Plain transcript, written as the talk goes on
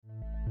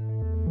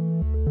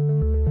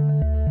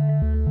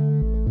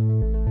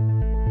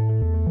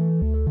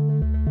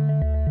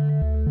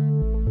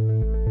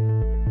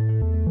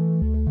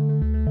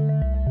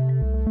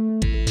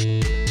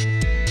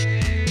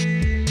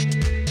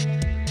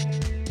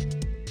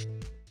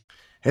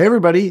Hey,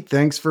 everybody.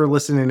 Thanks for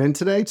listening in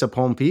today to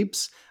Poem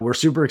Peeps. We're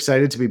super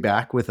excited to be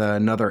back with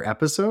another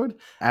episode.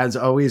 As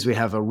always, we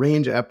have a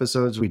range of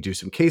episodes. We do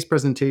some case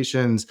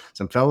presentations,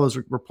 some fellows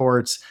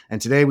reports, and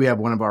today we have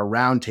one of our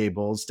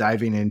roundtables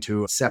diving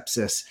into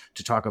sepsis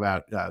to talk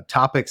about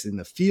topics in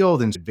the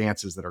field and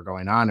advances that are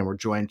going on. And we're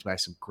joined by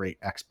some great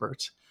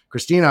experts.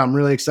 Christina, I'm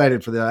really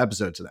excited for the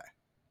episode today.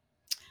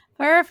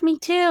 Me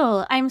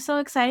too. I'm so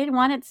excited.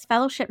 One, it's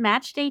fellowship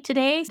match day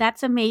today.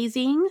 That's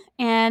amazing.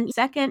 And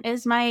second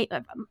is my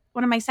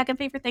one of my second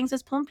favorite things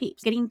is Plum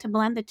Peeps, getting to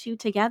blend the two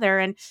together.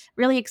 And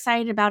really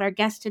excited about our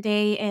guest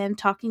today and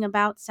talking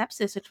about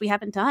sepsis, which we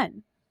haven't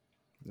done.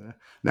 Yeah.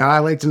 Now, I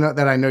like to know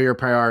that I know your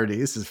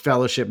priorities is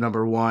fellowship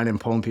number one and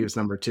Poem Peeps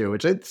number two,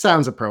 which it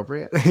sounds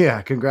appropriate.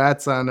 Yeah,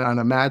 congrats on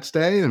a match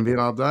day and being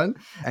all done.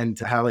 And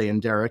to Hallie and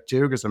Derek,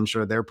 too, because I'm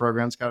sure their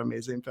program's got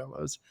amazing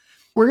fellows.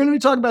 We're going to be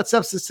talking about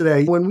sepsis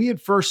today. When we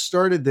had first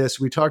started this,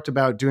 we talked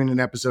about doing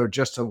an episode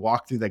just to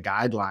walk through the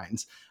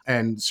guidelines.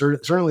 And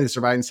certainly the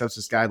surviving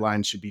sepsis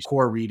guidelines should be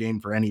core reading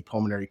for any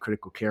pulmonary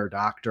critical care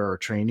doctor or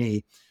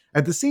trainee.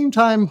 At the same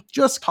time,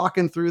 just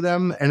talking through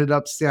them ended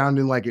up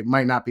sounding like it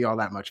might not be all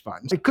that much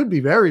fun. It could be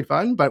very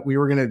fun, but we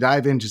were going to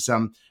dive into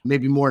some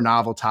maybe more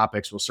novel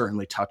topics. We'll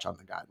certainly touch on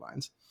the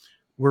guidelines.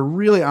 We're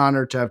really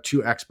honored to have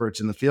two experts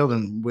in the field,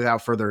 and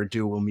without further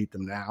ado, we'll meet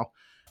them now.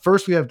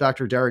 First, we have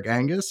Dr. Derek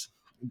Angus.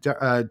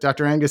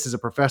 Dr. Angus is a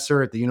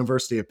professor at the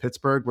University of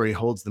Pittsburgh, where he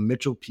holds the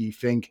Mitchell P.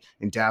 Fink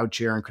Endowed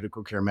Chair in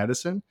Critical Care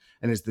Medicine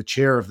and is the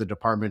chair of the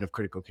Department of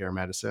Critical Care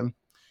Medicine.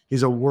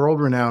 He's a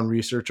world-renowned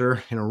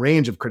researcher in a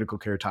range of critical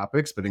care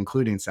topics, but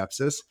including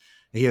sepsis.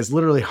 He has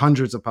literally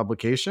hundreds of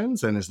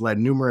publications and has led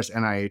numerous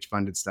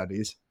NIH-funded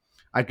studies.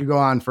 I could go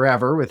on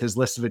forever with his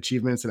list of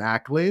achievements and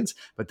accolades,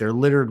 but they're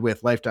littered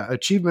with lifetime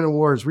achievement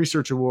awards,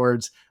 research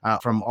awards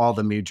from all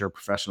the major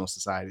professional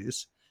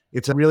societies.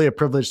 It's really a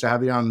privilege to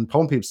have you on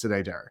Poem Peeps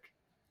today, Derek.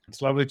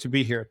 It's lovely to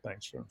be here.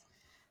 Thanks, Sean.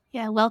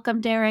 Yeah,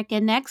 welcome, Derek.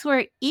 And next,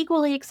 we're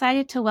equally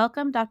excited to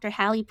welcome Dr.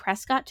 Hallie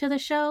Prescott to the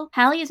show.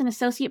 Hallie is an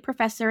associate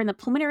professor in the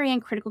pulmonary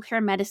and critical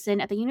care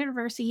medicine at the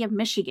University of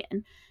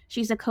Michigan.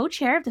 She's a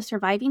co-chair of the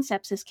Surviving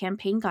Sepsis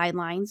Campaign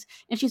Guidelines,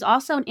 and she's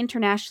also an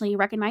internationally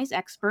recognized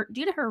expert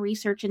due to her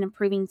research in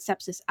improving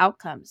sepsis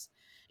outcomes.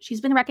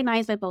 She's been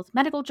recognized by both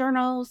medical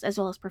journals as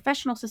well as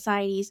professional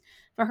societies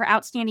for her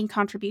outstanding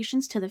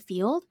contributions to the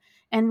field,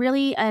 and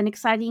really an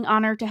exciting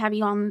honor to have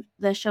you on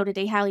the show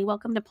today, Hallie.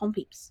 Welcome to Poem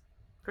Peeps.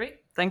 Great.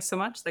 Thanks so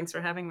much. Thanks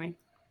for having me.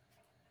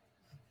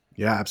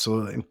 Yeah,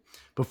 absolutely.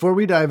 Before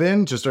we dive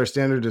in, just our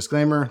standard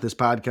disclaimer, this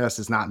podcast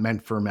is not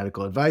meant for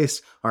medical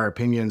advice. Our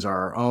opinions are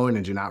our own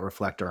and do not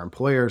reflect our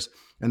employers.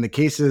 And the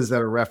cases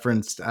that are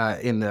referenced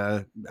in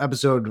the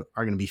episode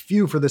are going to be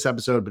few for this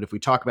episode, but if we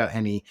talk about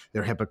any,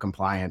 they're HIPAA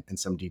compliant and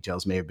some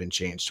details may have been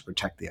changed to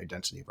protect the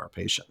identity of our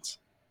patients.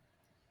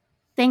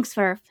 Thanks,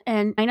 Furf.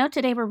 And I know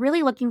today we're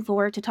really looking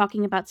forward to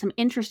talking about some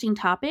interesting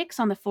topics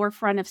on the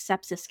forefront of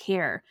sepsis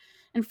care.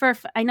 And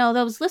Furf, I know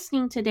those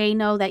listening today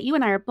know that you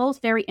and I are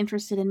both very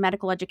interested in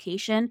medical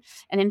education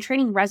and in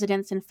training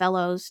residents and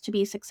fellows to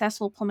be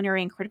successful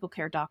pulmonary and critical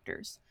care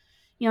doctors.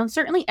 And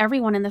certainly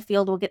everyone in the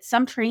field will get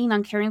some training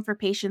on caring for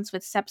patients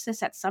with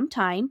sepsis at some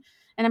time.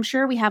 And I'm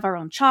sure we have our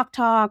own chalk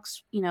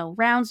talks,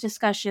 rounds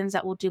discussions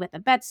that we'll do at the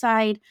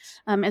bedside,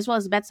 as well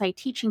as bedside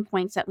teaching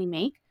points that we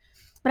make.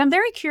 But I'm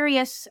very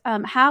curious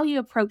how you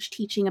approach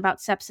teaching about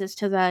sepsis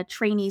to the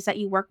trainees that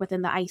you work with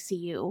in the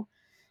ICU.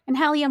 And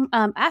Hallie,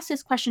 ask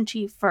this question to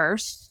you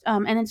first,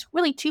 and it's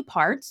really two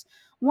parts.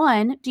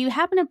 One, do you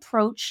have an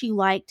approach you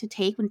like to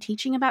take when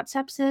teaching about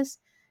sepsis?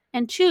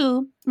 And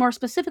two, more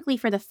specifically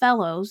for the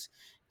fellows,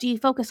 do you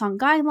focus on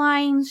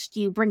guidelines? Do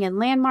you bring in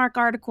landmark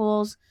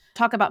articles,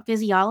 talk about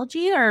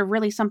physiology, or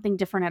really something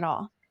different at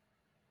all?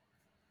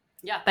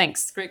 Yeah,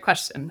 thanks. Great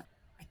question.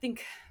 I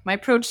think my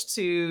approach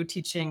to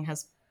teaching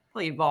has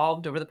probably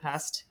evolved over the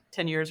past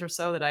 10 years or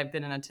so that I've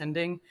been in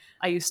attending.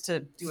 I used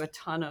to do a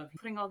ton of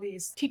putting all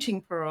these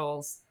teaching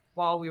pearls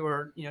while we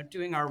were,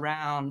 doing our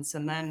rounds.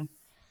 And then,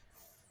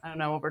 I don't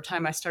know, over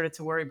time, I started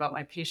to worry about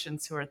my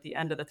patients who are at the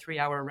end of the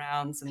 3-hour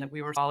rounds and that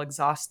we were all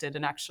exhausted,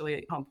 and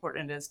actually how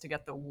important it is to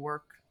get the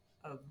work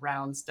of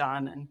rounds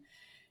done. And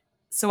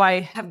so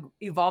I have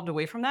evolved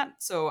away from that.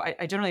 So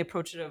I generally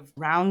approach it of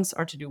rounds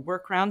are to do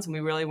work rounds, and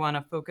we really want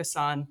to focus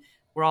on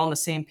we're all on the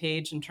same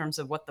page in terms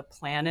of what the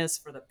plan is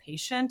for the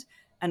patient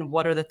and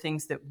what are the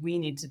things that we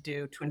need to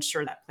do to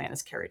ensure that plan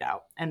is carried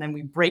out. And then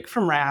we break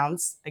from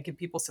rounds. I give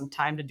people some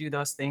time to do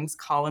those things,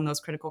 call in those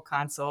critical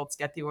consults,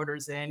 get the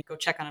orders in, go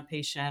check on a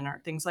patient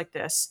or things like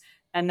this.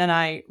 And then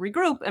I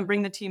regroup and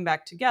bring the team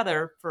back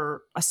together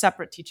for a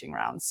separate teaching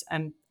rounds.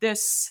 And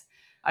this,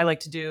 I like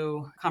to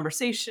do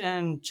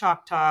conversation,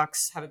 chalk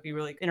talks, have it be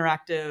really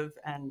interactive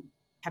and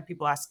have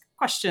people ask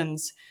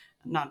questions,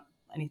 not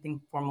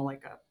anything formal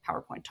like a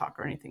PowerPoint talk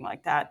or anything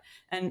like that.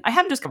 And I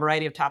have just a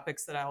variety of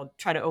topics that I'll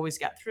try to always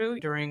get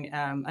through during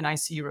an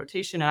ICU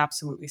rotation. And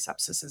absolutely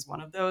sepsis is one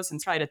of those, and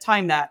try to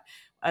time that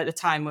at a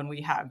time when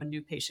we have a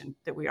new patient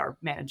that we are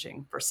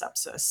managing for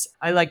sepsis.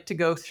 I like to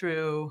go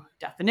through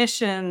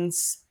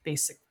definitions,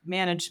 basic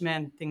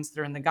management, things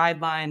that are in the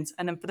guidelines.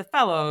 And then for the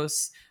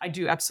fellows, I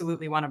do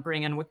absolutely want to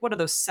bring in with what are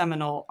those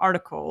seminal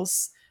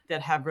articles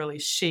that have really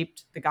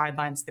shaped the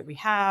guidelines that we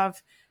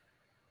have.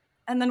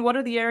 And then what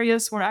are the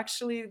areas where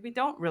actually we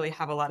don't really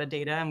have a lot of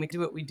data and we do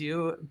what we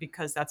do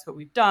because that's what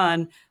we've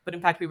done. But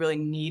in fact, we really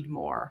need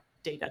more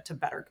data to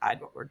better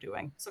guide what we're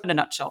doing. So in a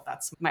nutshell,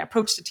 that's my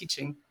approach to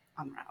teaching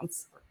on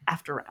rounds or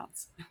after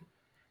rounds.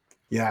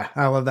 Yeah,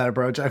 I love that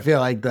approach. I feel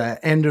like the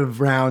end of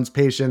rounds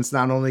patients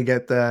not only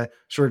get the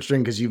short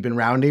string because you've been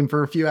rounding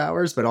for a few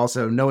hours, but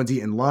also no one's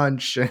eating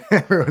lunch.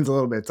 Everyone's a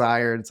little bit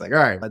tired. It's like, all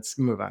right, let's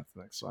move on to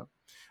the next one.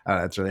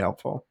 That's really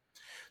helpful.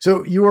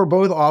 So you are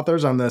both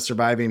authors on the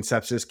Surviving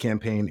Sepsis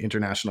Campaign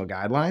International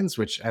Guidelines,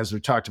 which, as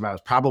we talked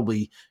about,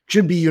 probably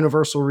should be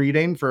universal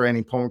reading for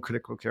any pulmonary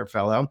critical care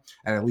fellow,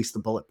 and at least the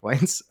bullet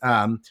points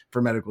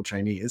for medical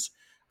trainees.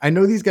 I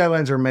know these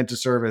guidelines are meant to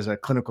serve as a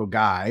clinical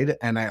guide,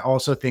 and I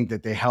also think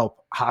that they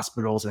help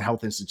hospitals and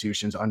health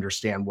institutions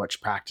understand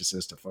which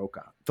practices to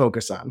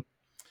focus on.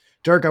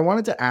 Dirk, I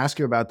wanted to ask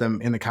you about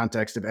them in the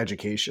context of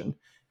education.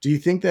 Do you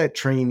think that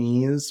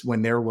trainees,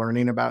 when they're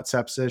learning about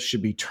sepsis,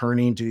 should be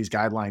turning to these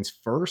guidelines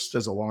first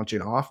as a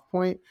launching off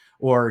point?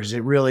 Or is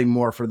it really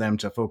more for them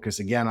to focus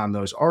again on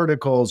those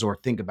articles or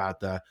think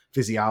about the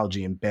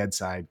physiology and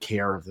bedside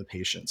care of the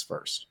patients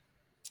first?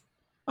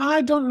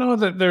 I don't know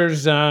that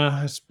there's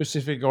a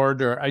specific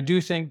order. I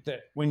do think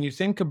that when you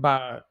think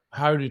about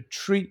how to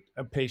treat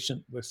a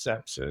patient with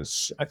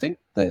sepsis, I think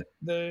that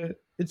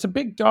it's a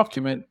big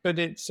document, but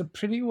it's a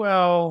pretty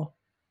well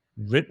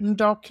written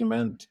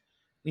document,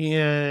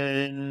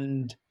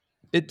 and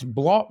it's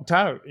blocked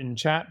out in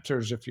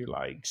chapters, if you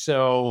like.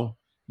 So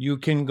you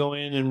can go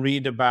in and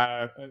read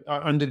about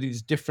under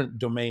these different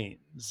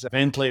domains,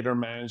 ventilator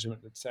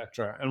management,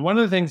 etc. And one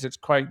of the things that's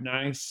quite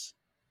nice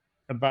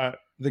about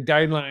the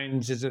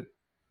guidelines is that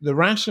the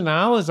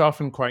rationale is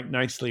often quite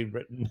nicely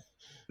written.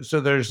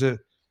 So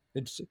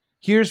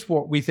here's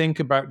what we think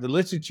about the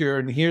literature,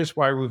 and here's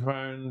why we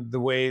found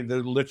the way the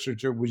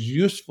literature was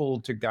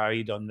useful to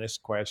guide on this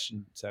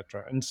question,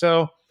 etc. And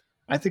so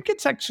I think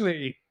it's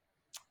actually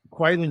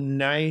quite a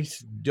nice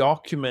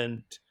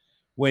document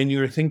when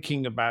you're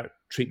thinking about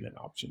treatment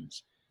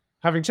options.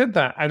 Having said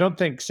that, I don't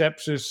think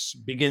sepsis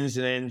begins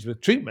and ends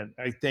with treatment.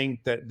 I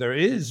think that there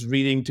is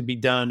reading to be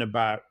done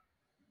about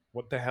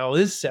what the hell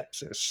is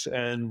sepsis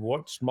and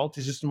what's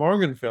multisystem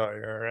organ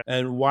failure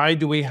and why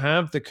do we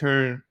have the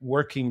current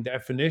working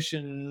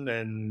definition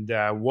and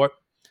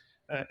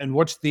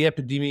what's the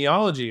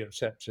epidemiology of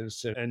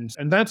sepsis,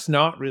 and that's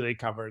not really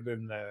covered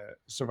in the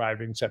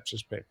Surviving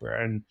Sepsis paper.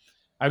 And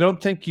I don't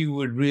think you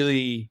would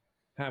really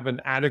have an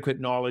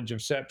adequate knowledge of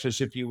sepsis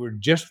if you were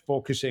just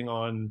focusing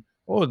on,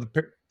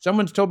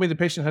 someone's told me the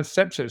patient has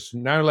sepsis,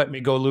 now let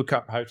me go look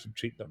up how to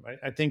treat them.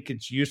 I think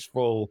it's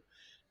useful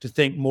to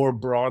think more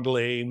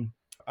broadly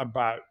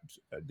about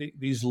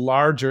these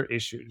larger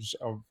issues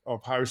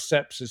of how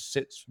sepsis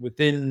sits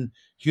within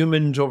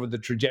humans over the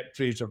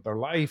trajectories of their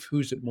life,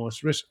 who's at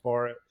most risk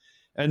for it.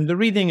 And the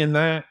reading in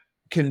that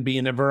can be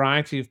in a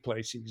variety of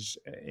places.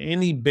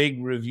 Any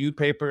big review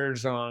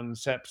papers on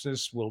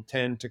sepsis will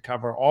tend to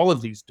cover all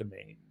of these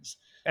domains,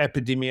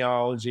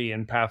 epidemiology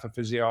and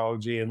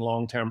pathophysiology and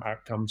long-term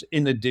outcomes,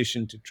 in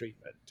addition to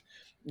treatment.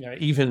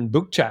 Even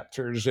book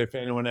chapters, if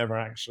anyone ever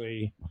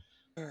actually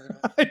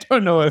I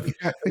don't know if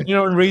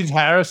anyone reads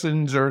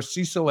Harrison's or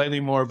Cecil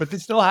anymore, but they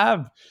still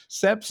have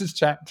sepsis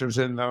chapters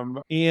in them.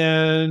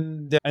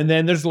 And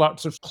then there's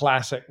lots of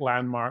classic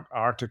landmark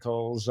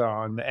articles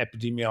on the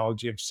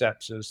epidemiology of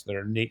sepsis.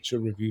 There are Nature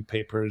review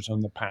papers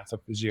on the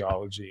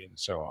pathophysiology and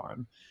so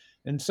on.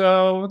 And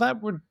so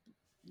that would,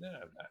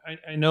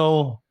 I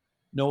know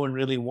no one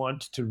really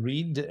wants to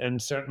read,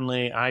 and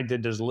certainly I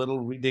did as little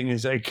reading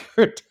as I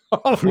could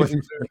all the way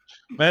through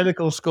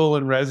medical school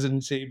and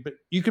residency. But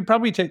you could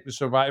probably take the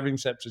Surviving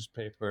Sepsis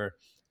paper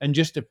and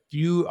just a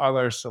few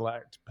other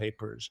select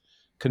papers,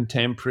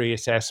 contemporary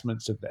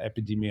assessments of the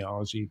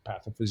epidemiology,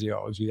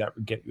 pathophysiology. That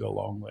would get you a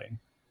long way.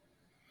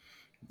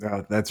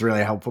 Oh, that's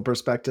really a helpful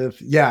perspective.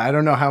 Yeah, I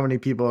don't know how many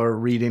people are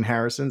reading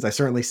Harrison's. I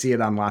certainly see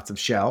it on lots of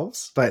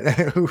shelves, but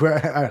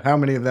how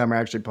many of them are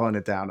actually pulling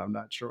it down, I'm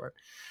not sure.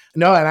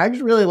 No, and I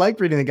just really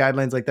like reading the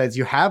guidelines like that. Is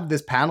you have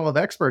this panel of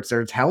experts that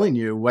are telling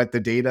you what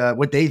they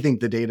think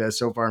the data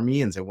so far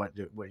means and what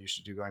you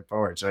should do going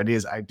forward. So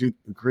I do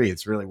agree.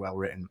 It's really well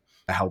written,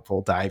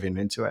 helpful diving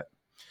into it.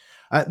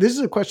 This is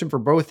a question for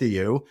both of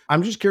you.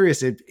 I'm just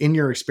curious if, in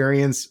your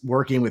experience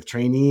working with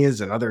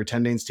trainees and other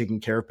attendings taking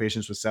care of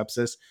patients with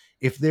sepsis,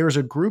 if there's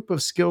a group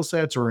of skill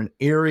sets or an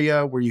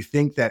area where you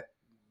think that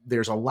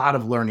there's a lot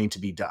of learning to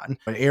be done,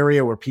 an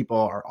area where people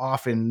are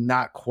often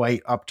not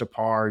quite up to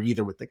par,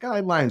 either with the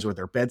guidelines or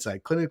their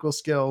bedside clinical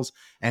skills,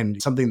 and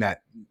something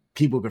that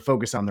people could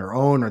focus on their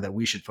own or that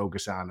we should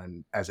focus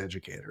on as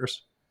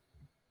educators.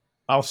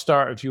 I'll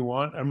start if you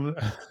want. I'm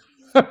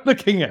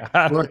looking at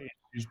Hadley.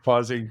 He's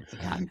pausing.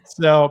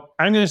 So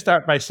I'm going to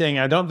start by saying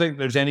I don't think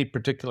there's any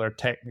particular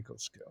technical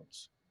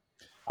skills.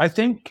 I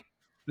think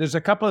there's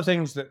a couple of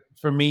things that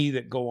for me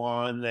that go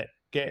on that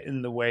get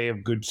in the way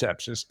of good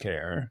sepsis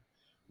care.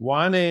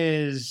 One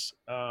is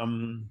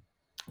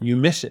you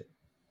miss it.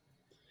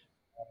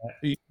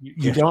 You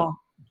Yeah. don't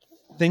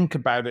think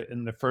about it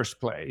in the first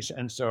place,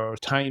 and so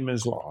time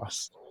is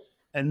lost.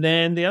 And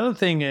then the other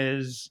thing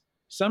is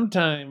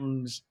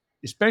sometimes,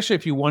 especially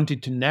if you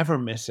wanted to never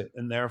miss it,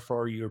 and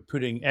therefore you're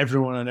putting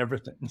everyone on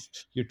everything,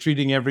 you're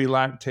treating every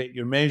lactate,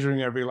 you're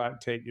measuring every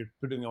lactate, you're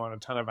putting on a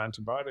ton of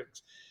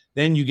antibiotics,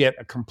 then you get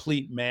a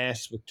complete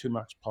mess with too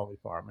much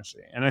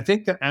polypharmacy. And I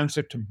think the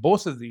answer to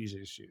both of these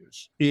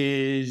issues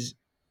is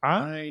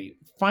I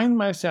find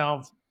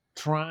myself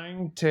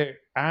trying to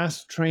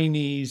ask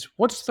trainees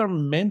what's their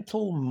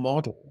mental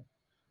model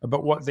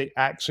about what they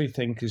actually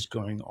think is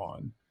going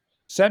on.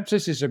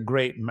 Sepsis is a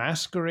great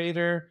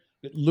masquerader.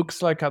 It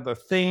looks like other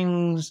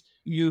things.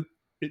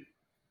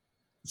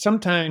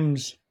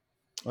 Sometimes,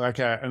 like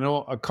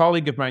a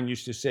colleague of mine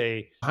used to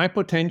say,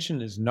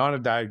 hypotension is not a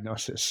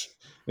diagnosis.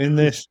 In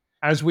this,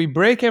 as we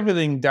break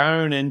everything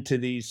down into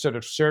these sort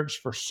of search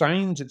for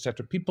signs,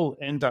 etc., people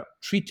end up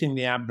treating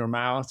the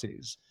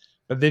abnormalities,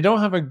 but they don't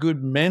have a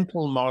good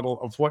mental model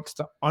of what's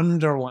the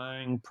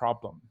underlying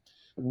problem.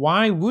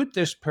 Why would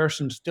this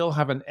person still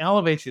have an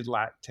elevated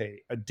lactate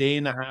a day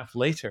and a half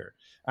later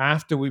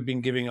after we've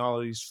been giving all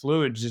of these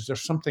fluids? Is there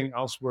something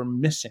else we're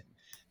missing?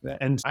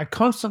 And I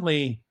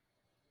constantly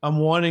I'm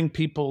wanting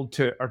people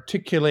to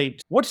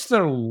articulate what's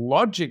their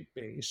logic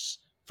base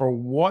for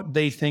what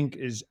they think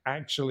is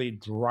actually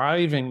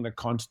driving the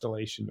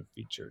constellation of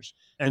features.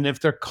 And if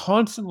they're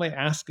constantly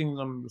asking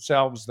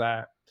themselves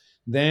that,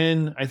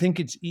 then I think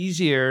it's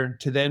easier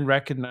to then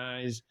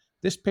recognize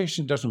this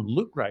patient doesn't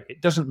look right.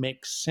 It doesn't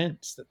make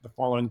sense that the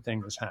following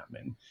thing is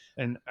happening.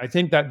 And I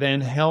think that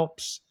then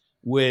helps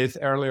with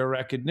earlier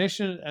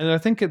recognition. And I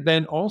think it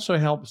then also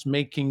helps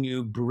making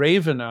you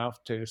brave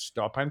enough to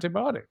stop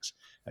antibiotics.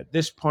 At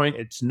this point,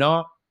 it's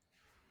not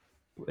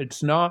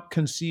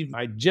conceived.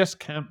 I just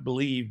can't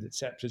believe that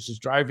sepsis is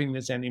driving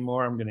this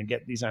anymore. I'm going to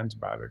get these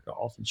antibiotics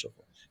off and so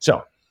forth.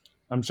 So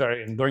I'm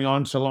sorry, I'm going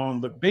on so long,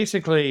 but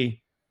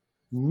basically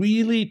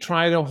really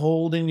try to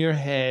hold in your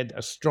head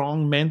a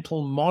strong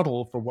mental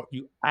model for what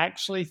you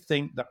actually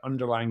think the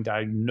underlying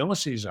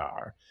diagnoses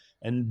are,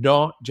 and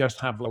not just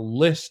have a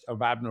list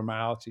of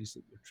abnormalities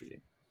that you're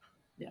treating.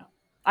 Yeah,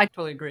 I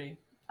totally agree.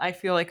 I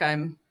feel like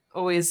I'm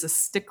always a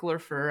stickler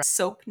for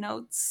SOAP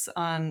notes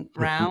on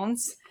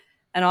rounds.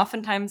 And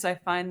oftentimes I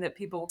find that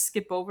people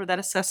skip over that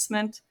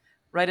assessment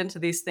right into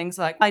these things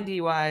like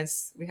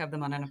IDUIs, we have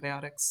them on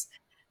antibiotics.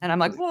 And I'm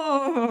like,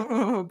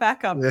 whoa,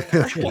 back up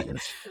there.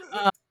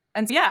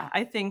 And so, yeah,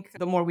 I think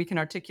the more we can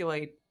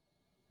articulate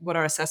what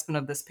our assessment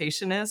of this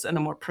patient is and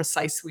the more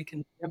precise we can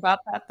be about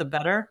that, the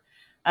better.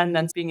 And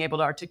then being able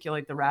to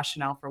articulate the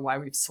rationale for why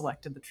we've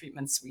selected the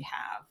treatments we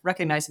have,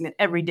 recognizing that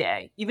every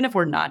day, even if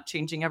we're not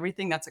changing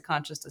everything, that's a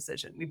conscious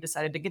decision. We've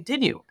decided to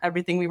continue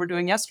everything we were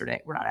doing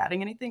yesterday. We're not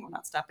adding anything. We're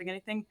not stopping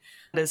anything.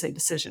 That is a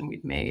decision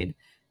we've made.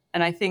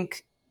 And I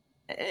think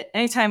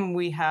anytime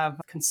we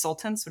have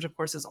consultants, which of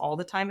course is all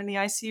the time in the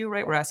ICU,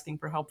 right? We're asking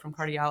for help from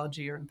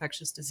cardiology or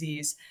infectious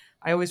disease.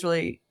 I always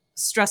really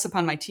stress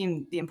upon my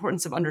team the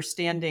importance of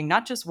understanding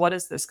not just what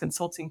is this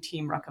consulting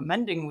team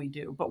recommending we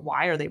do, but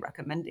why are they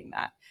recommending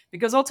that?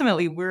 Because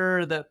ultimately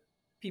we're the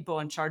people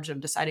in charge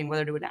of deciding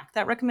whether to enact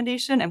that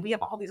recommendation. And we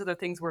have all these other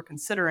things we're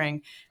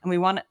considering. And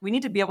we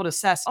need to be able to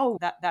assess, oh,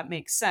 that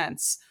makes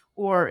sense.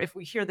 Or if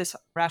we hear this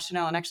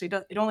rationale and actually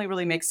it only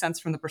really makes sense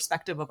from the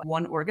perspective of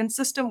one organ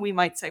system, we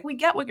might say, we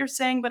get what you're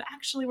saying, but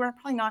actually we're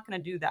probably not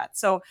going to do that.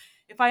 So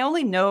if I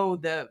only know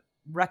the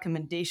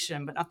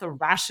recommendation, but not the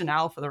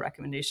rationale for the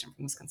recommendation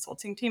from this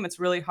consulting team, it's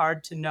really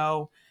hard to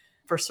know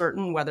for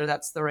certain whether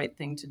that's the right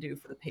thing to do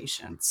for the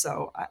patient.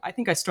 So I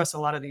think I stress a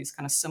lot of these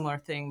kind of similar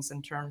things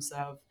in terms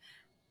of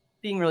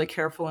being really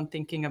careful and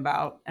thinking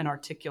about and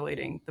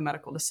articulating the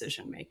medical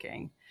decision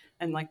making.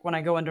 And like when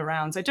I go into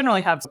rounds, I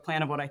generally have a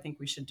plan of what I think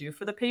we should do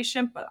for the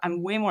patient, but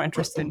I'm way more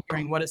interested in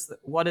hearing what is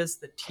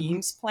the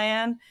team's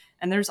plan.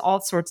 And there's all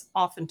sorts,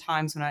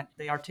 oftentimes when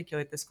they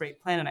articulate this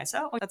great plan and I say,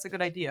 oh, that's a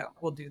good idea,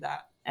 we'll do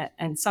that.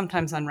 And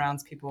sometimes on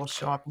rounds, people will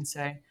show up and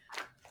say,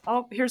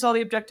 oh, here's all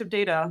the objective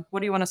data. What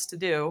do you want us to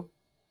do?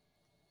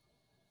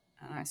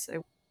 And I say,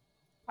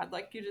 I'd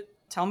like you to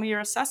tell me your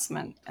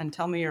assessment and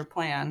tell me your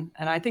plan.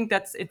 And I think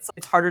it's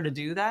harder to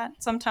do that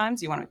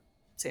sometimes. You want to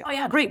say, oh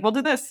yeah, great, we'll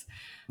do this.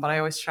 But I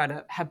always try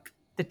to have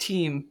the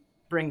team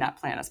bring that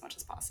plan as much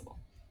as possible.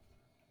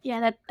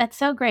 Yeah, that's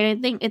so great.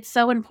 I think it's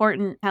so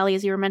important, Hallie,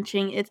 as you were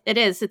mentioning. It's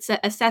the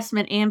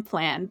assessment and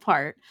plan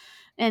part.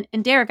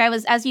 And Derek,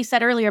 as you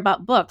said earlier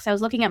about books, I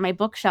was looking at my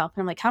bookshelf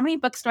and I'm like, how many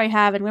books do I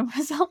have? And when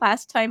was the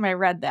last time I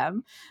read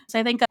them? So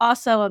I think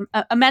also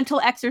a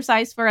mental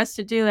exercise for us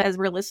to do as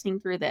we're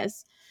listening through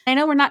this. I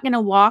know we're not going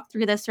to walk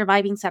through the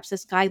surviving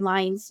sepsis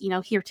guidelines,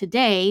 here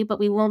today, but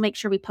we will make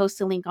sure we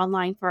post a link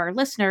online for our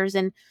listeners.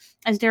 And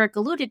as Derek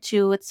alluded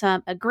to, it's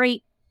a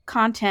great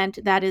content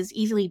that is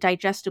easily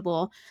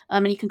digestible,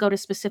 and you can go to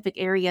specific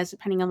areas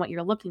depending on what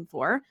you're looking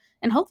for.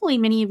 And hopefully,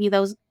 many of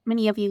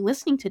you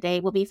listening today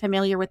will be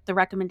familiar with the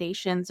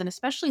recommendations, and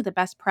especially the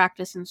best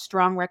practice and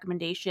strong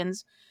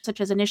recommendations,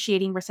 such as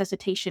initiating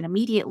resuscitation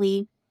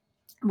immediately,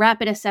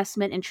 rapid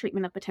assessment and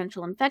treatment of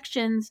potential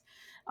infections,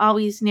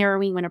 always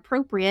narrowing when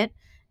appropriate,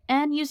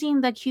 and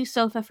using the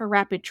QSOFA for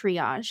rapid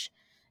triage.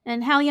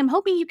 And Hallie, I'm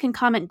hoping you can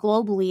comment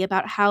globally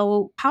about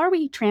how are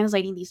we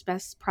translating these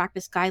best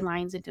practice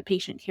guidelines into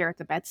patient care at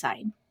the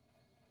bedside?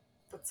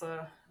 That's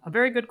a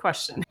very good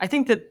question. I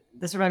think that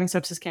the Surviving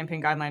Sepsis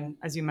Campaign guideline,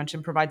 as you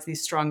mentioned, provides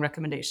these strong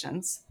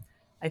recommendations.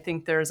 I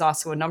think there's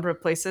also a number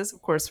of places,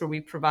 of course, where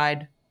we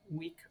provide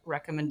weak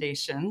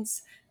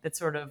recommendations that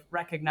sort of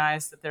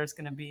recognize that there's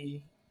going to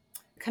be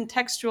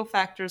contextual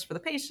factors for the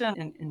patient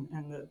and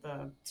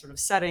the sort of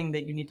setting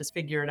that you need to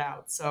figure it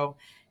out. So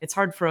it's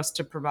hard for us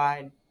to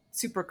provide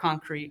super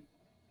concrete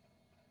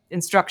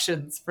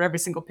instructions for every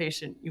single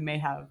patient you may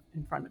have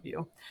in front of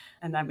you.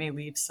 And that may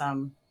leave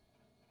some,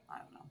 I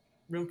don't know,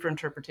 room for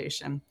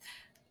interpretation.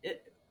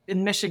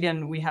 In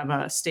Michigan, we have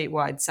a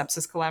statewide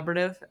sepsis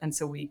collaborative. And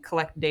so we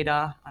collect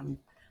data on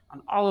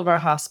all of our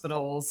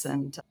hospitals.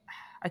 And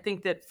I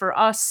think that for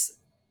us,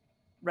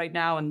 right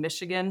now in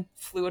Michigan,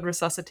 fluid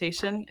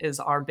resuscitation is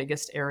our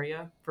biggest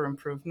area for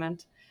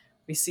improvement.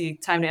 We see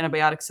time to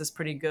antibiotics is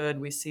pretty good.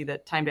 We see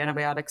that time to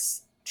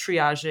antibiotics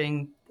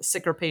triaging the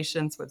sicker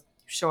patients with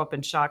show up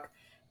in shock,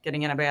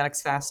 getting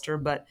antibiotics faster.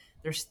 But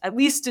there's, at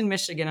least in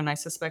Michigan, and I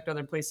suspect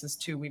other places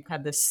too, we've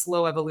had this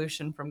slow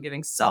evolution from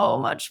giving so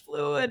much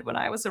fluid when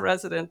I was a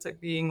resident to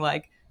being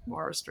like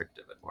more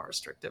restrictive and more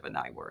restrictive. And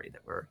I worry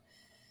that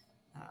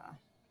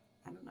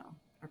I don't know,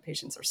 our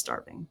patients are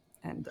starving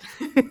and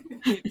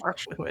need more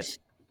fluid.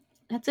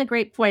 That's a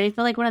great point. I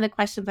feel like one of the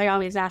questions I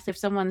always ask if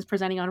someone's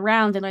presenting on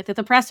round and like the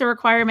pressor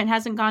requirement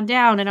hasn't gone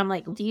down, and I'm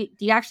like, do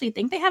you actually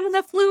think they have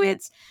enough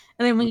fluids?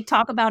 And then we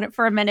talk about it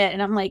for a minute,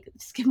 and I'm like,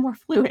 just give more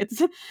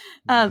fluids.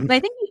 But I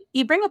think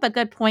you bring up a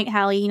good point,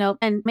 Hallie.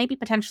 And maybe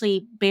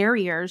potentially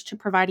barriers to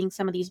providing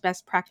some of these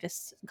best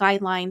practice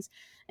guidelines.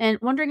 And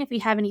wondering if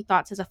you have any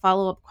thoughts as a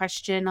follow up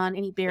question on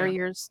any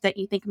barriers that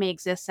you think may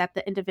exist at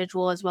the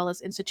individual as well as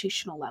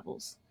institutional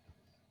levels.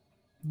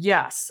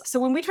 Yes. So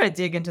when we try to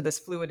dig into this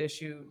fluid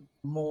issue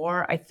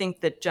more, I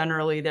think that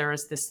generally there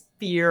is this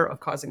fear of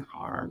causing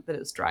harm that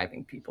is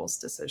driving people's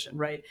decision,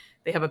 right?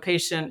 They have a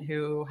patient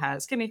who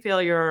has kidney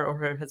failure or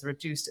who has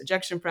reduced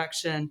ejection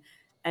fraction,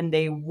 and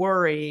they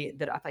worry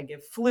that if I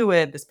give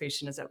fluid, this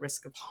patient is at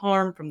risk of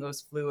harm from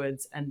those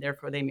fluids, and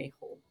therefore they may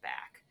hold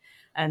back.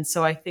 And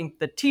so I think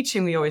the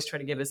teaching we always try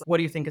to give is, what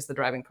do you think is the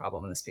driving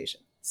problem in this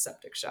patient?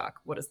 Septic shock.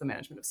 What is the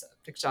management of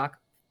septic shock?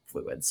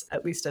 Fluids,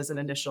 at least as an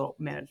initial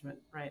management,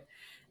 right?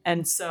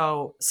 And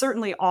so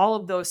certainly all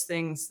of those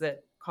things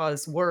that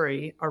cause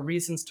worry are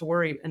reasons to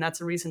worry. And that's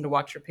a reason to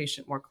watch your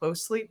patient more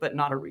closely, but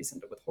not a reason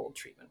to withhold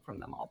treatment from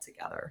them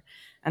altogether.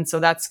 And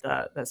so that's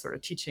the sort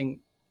of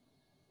teaching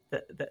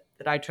that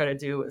I try to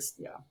do is,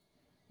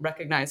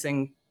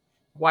 recognizing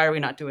why are we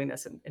not doing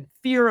this? And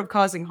fear of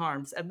causing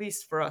harms, at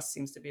least for us,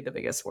 seems to be the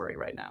biggest worry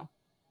right now.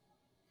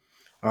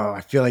 Oh,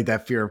 I feel like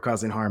that fear of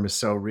causing harm is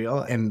so real.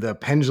 And the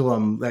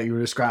pendulum that you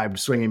described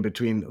swinging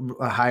between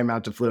a high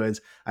amount of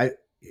fluids,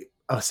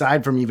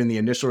 aside from even the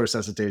initial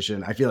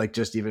resuscitation, I feel like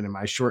just even in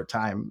my short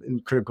time in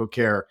critical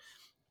care,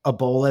 a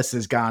bolus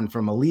has gone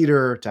from a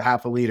liter to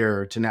half a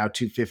liter to now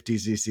 250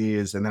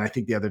 cc's. And then I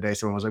think the other day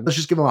someone was like, let's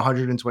just give them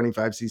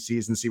 125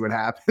 cc's and see what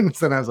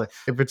happens. And I was like,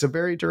 if it's a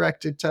very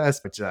directed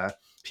test, but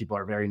people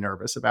are very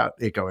nervous about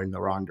it going the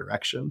wrong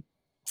direction.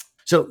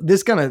 So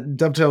this kind of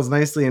dovetails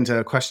nicely into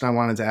a question I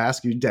wanted to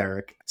ask you,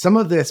 Derek. Some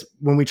of this,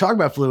 when we talk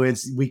about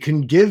fluids, we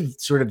can give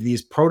sort of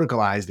these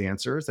protocolized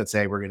answers that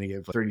say we're going to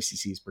give 30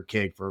 cc's per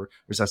kg for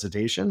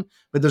resuscitation.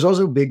 But there's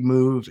also a big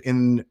move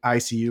in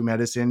ICU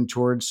medicine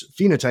towards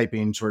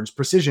phenotyping, towards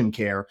precision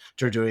care,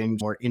 to doing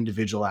more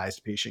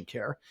individualized patient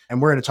care.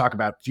 And we're going to talk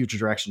about future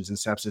directions in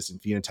sepsis and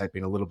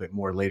phenotyping a little bit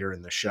more later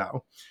in the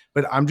show.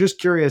 But I'm just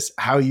curious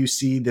how you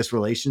see this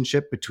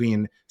relationship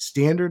between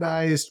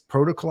standardized,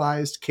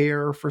 protocolized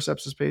care for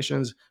sepsis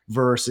patients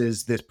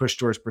versus this push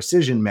towards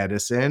precision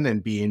medicine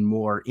and being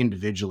more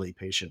individually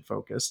patient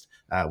focused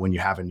when you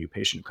have a new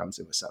patient who comes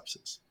in with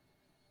sepsis.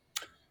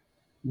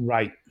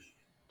 Right.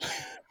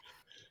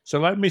 So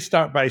let me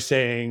start by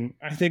saying,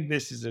 I think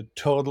this is a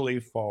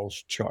totally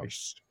false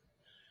choice.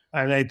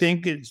 And I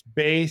think it's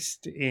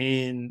based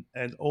in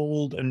an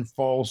old and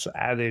false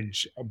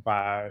adage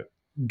about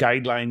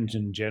guidelines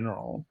in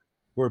general,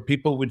 where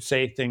people would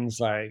say things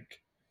like,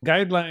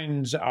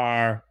 guidelines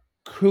are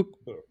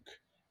cookbook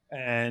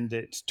and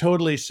it's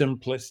totally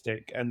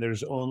simplistic and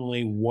there's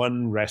only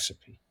one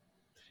recipe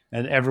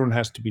and everyone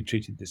has to be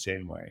treated the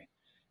same way.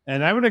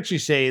 And I would actually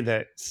say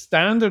that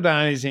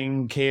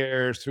standardizing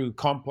care through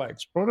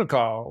complex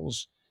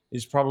protocols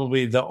is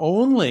probably the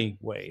only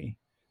way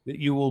that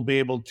you will be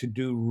able to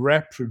do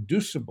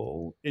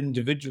reproducible,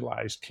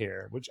 individualized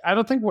care, which I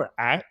don't think we're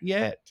at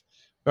yet.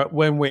 But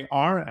when we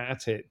are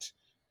at it,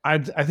 I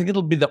think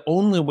it'll be the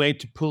only way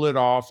to pull it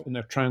off in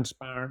a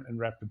transparent and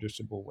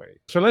reproducible way.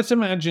 So let's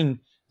imagine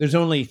there's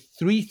only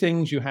 3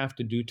 things you have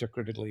to do to a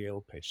critically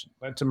ill patient.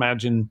 Let's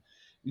imagine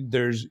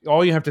there's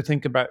all you have to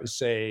think about is,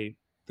 say,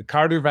 the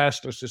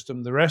cardiovascular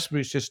system, the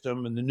respiratory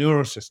system, and the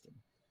neural system.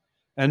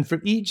 And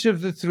for each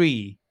of the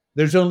 3,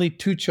 there's only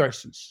 2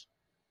 choices.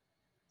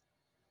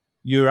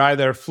 You're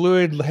either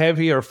fluid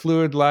heavy or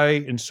fluid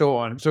light, and so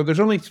on. So there's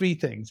only 3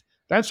 things.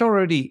 That's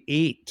already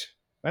 8.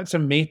 That's a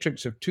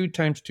matrix of 2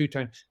 times 2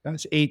 times.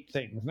 That's 8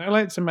 things. Now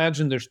let's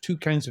imagine there's 2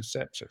 kinds of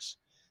sepsis.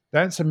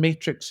 That's a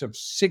matrix of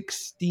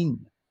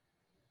 16.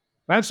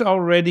 That's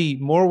already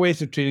more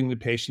ways of treating the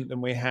patient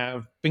than we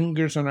have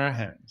fingers on our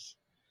hands.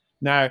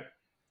 Now,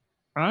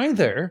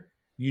 either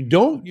you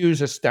don't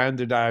use a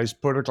standardized,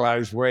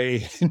 protocolized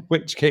way, in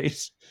which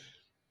case,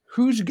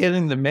 who's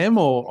getting the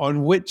memo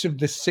on which of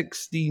the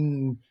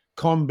 16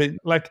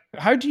 like,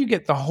 how do you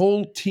get the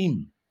whole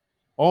team,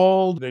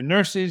 all the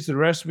nurses, the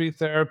respiratory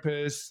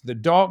therapists, the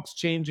docs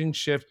changing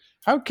shift?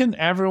 How can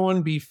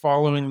everyone be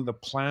following the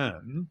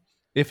plan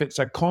if it's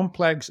a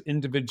complex,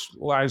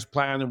 individualized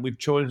plan and we've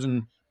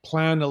chosen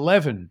plan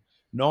 11,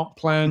 not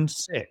plan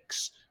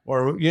 6?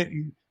 Or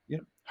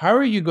how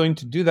are you going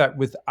to do that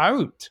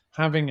without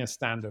having a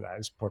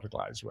standardized,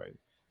 protocolized way?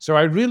 So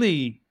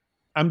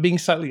I'm being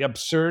slightly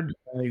absurd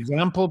by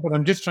example, but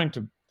I'm just trying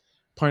to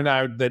point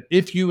out that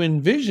if you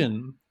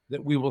envision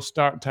that we will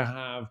start to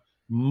have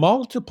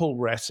multiple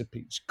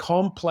recipes,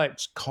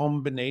 complex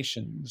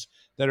combinations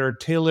that are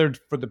tailored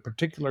for the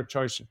particular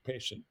choice of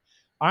patient,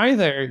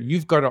 either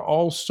you've got it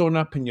all sewn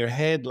up in your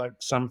head like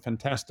some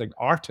fantastic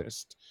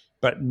artist,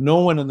 but no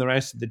one in the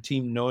rest of the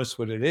team knows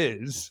what it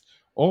is,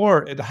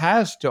 or it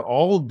has to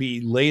all be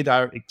laid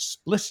out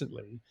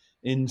explicitly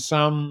in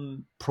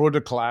some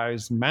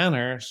protocolized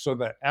manner so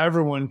that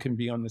everyone can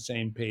be on the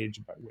same page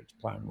about which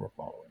plan we're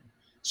following.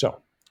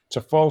 So it's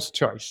a false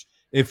choice.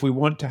 If we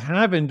want to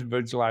have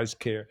individualized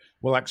care,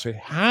 we'll actually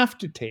have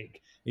to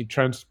take a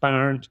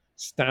transparent,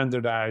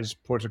 standardized,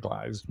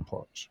 protocolized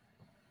approach.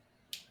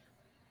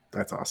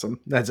 That's awesome.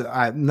 That's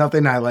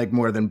nothing I like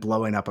more than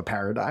blowing up a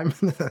paradigm.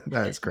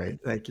 That's great.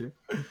 Thank you.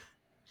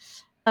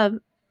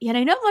 Yet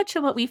I know much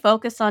of what we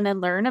focus on and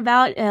learn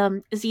about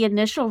is the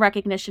initial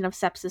recognition of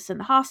sepsis in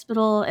the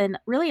hospital, and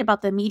really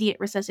about the immediate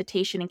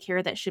resuscitation and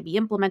care that should be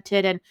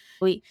implemented. And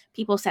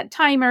people set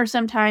timers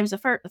sometimes,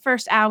 the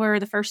first hour,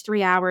 the first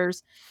 3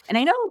 hours. And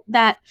I know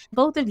that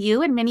both of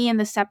you and many in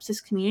the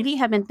sepsis community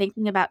have been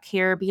thinking about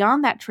care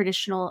beyond that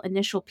traditional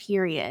initial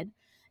period.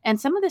 And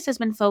some of this has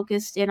been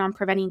focused in on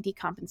preventing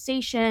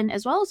decompensation,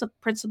 as well as a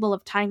principle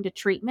of time to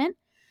treatment.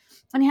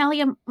 And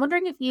Hallie, I'm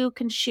wondering if you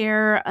can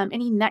share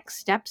any next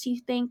steps you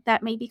think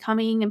that may be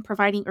coming in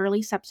providing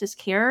early sepsis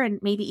care, and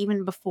maybe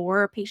even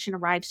before a patient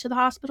arrives to the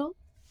hospital?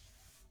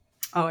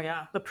 Oh,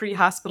 yeah. The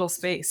pre-hospital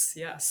space.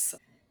 Yes.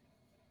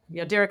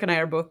 Yeah, Derek and I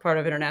are both part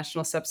of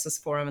International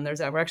Sepsis Forum, and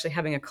we're actually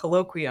having a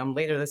colloquium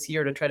later this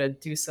year to try to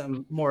do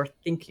some more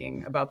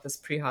thinking about this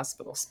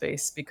pre-hospital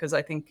space, because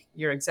I think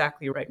you're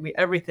exactly right.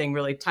 Everything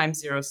really, time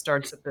zero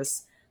starts at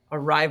this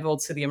arrival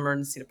to the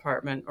emergency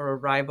department or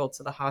arrival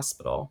to the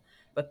hospital.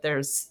 But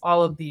there's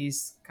all of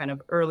these kind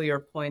of earlier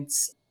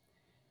points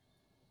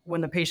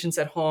when the patient's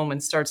at home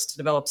and starts to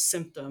develop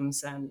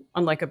symptoms. And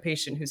unlike a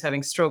patient who's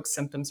having stroke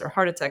symptoms or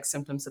heart attack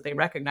symptoms that they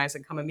recognize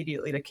and come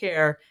immediately to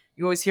care,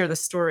 you always hear the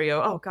story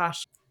of, oh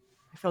gosh,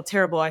 I felt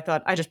terrible. I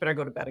thought I just better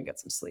go to bed and get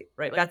some sleep,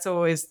 right? That's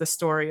always the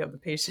story of the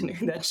patient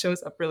that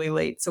shows up really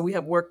late. So we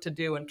have work to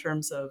do in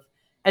terms of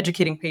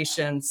educating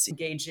patients,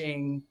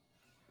 engaging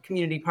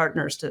community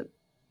partners to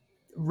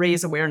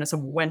raise awareness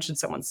of when should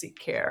someone seek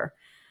care.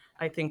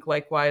 I think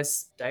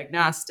likewise,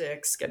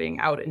 diagnostics, getting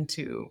out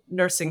into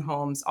nursing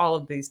homes, all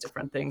of these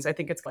different things. I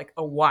think it's like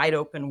a wide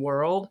open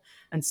world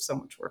and so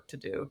much work to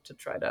do to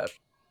try to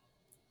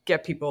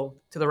get people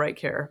to the right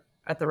care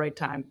at the right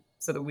time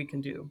so that we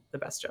can do the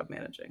best job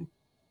managing.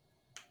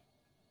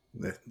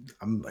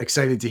 I'm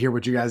excited to hear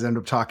what you guys end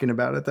up talking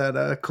about at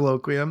that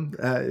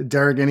colloquium.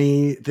 Derek,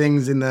 any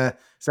things in the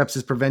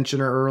sepsis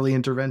prevention or early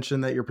intervention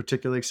that you're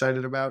particularly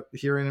excited about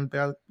hearing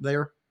about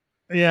there?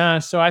 Yeah,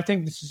 so I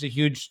think this is a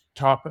huge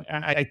topic.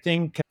 I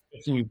think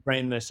you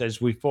frame this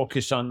as we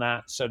focus on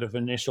that sort of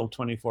initial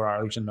 24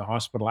 hours in the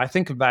hospital. I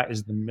think of that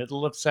as the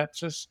middle of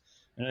sepsis.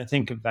 And I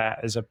think of that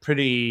as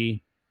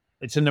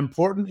it's an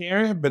important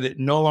area, but it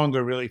no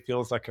longer really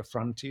feels like a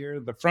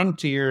frontier. The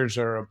frontiers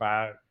are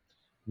about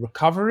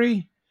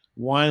recovery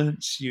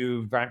once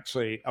you've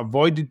actually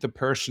avoided the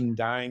person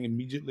dying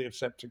immediately of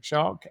septic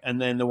shock.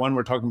 And then the one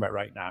we're talking about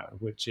right now,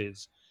 which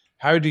is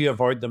how do you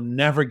avoid them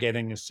never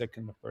getting as sick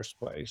in the first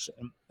place?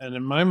 And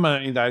in my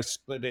mind, I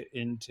split it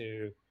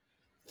into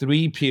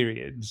 3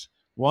 periods.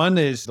 One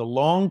is the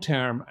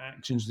long-term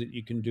actions that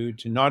you can do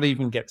to not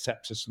even get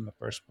sepsis in the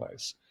first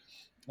place.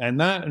 And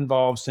that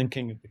involves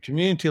thinking at the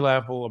community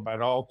level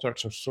about all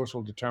sorts of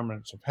social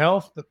determinants of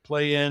health that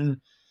play in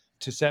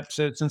to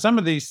sepsis. And some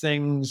of these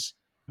things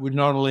would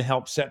not only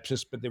help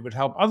sepsis, but they would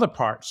help other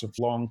parts of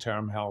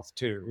long-term health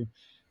too.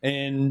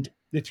 And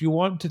if you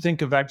want to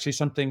think of actually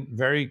something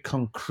very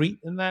concrete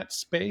in that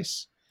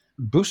space,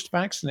 boost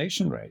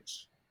vaccination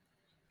rates.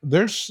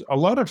 There's a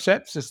lot of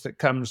sepsis that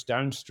comes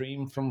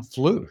downstream from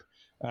flu.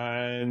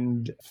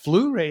 And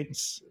flu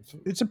rates,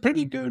 it's a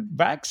pretty good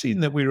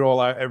vaccine that we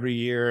roll out every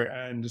year.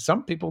 And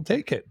some people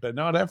take it, but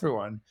not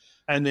everyone.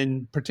 And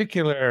in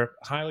particular,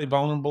 highly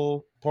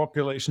vulnerable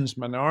populations,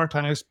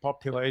 minoritized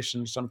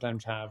populations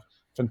sometimes have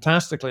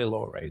fantastically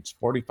low rates,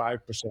 45%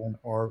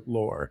 or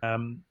lower.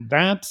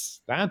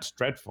 That's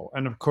dreadful.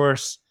 And of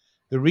course,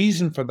 the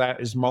reason for that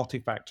is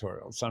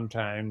multifactorial.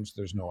 Sometimes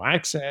there's no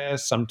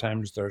access,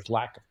 sometimes there's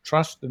lack of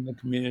trust in the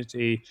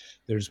community,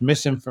 there's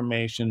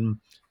misinformation.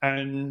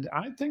 And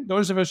I think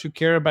those of us who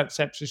care about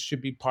sepsis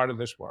should be part of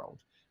this world.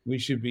 We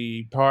should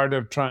be part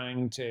of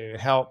trying to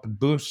help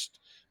boost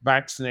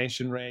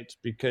vaccination rates,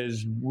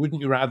 because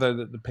wouldn't you rather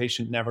that the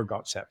patient never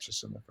got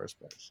sepsis in the first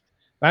place?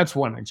 That's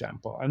one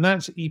example. And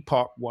that's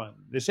epoch one.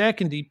 The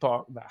second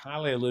epoch that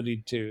Hallie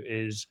alluded to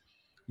is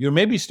you're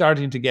maybe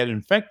starting to get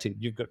infected.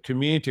 You've got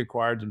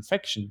community-acquired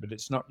infection, but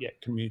it's not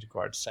yet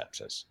community-acquired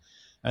sepsis.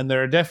 And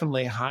there are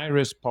definitely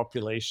high-risk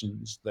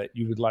populations that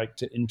you would like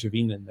to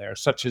intervene in there,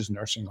 such as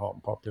nursing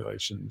home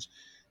populations.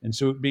 And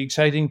so it'd be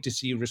exciting to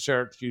see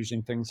research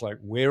using things like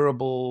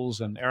wearables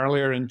and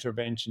earlier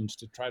interventions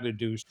to try to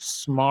do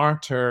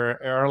smarter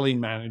early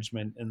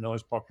management in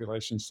those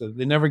populations so that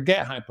they never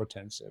get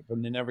hypotensive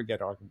and they never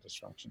get organ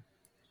dysfunction.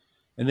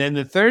 And then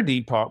the third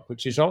epoch,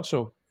 which is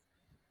also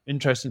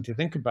interesting to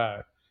think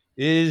about,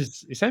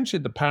 is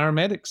essentially the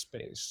paramedic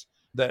space.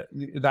 That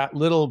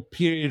little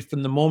period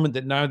from the moment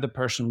that now the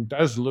person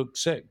does look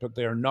sick, but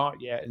they're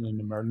not yet in an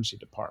emergency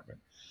department.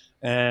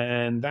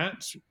 And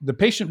that's the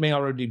patient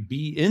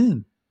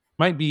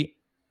might be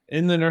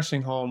in the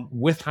nursing home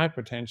with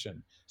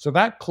hypertension. So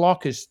that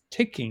clock is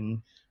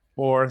ticking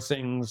for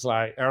things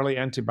like early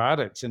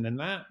antibiotics. And in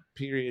that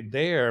period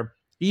there,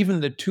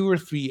 even the 2 or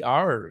 3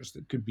 hours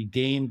that could be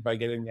gained by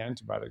getting the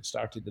antibiotics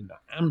started in the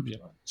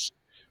ambulance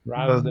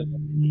rather than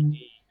in the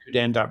ED could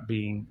end up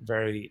being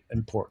very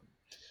important.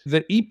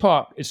 The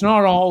epoch, it's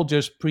not all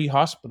just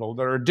pre-hospital.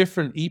 There are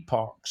different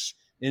epochs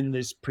in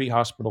this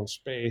pre-hospital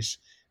space.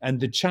 And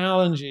the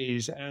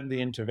challenges and the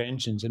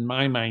interventions, in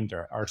my mind,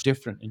 are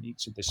different in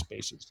each of the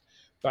spaces.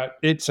 But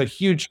it's a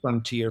huge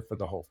frontier for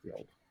the whole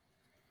field.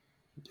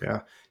 Yeah.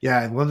 Yeah.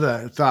 I love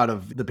the thought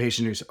of the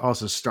patient who's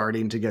also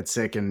starting to get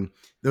sick. And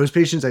those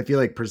patients, I feel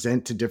like,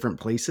 present to different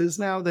places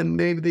now than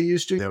maybe they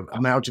used to. The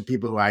amount of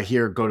people who I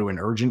hear go to an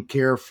urgent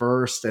care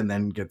first and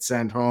then get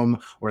sent home,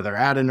 or they're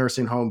at a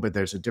nursing home, but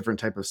there's a different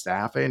type of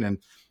staffing. And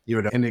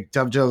it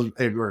dovetails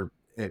or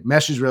it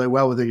meshes really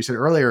well with what you said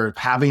earlier,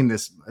 having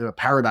this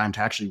paradigm to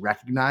actually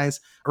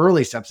recognize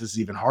early sepsis is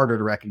even harder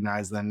to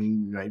recognize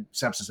than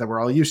sepsis that we're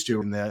all used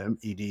to in the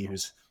ED,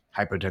 who's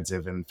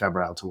hypotensive and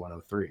febrile to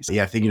 103. So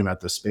yeah, thinking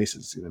about those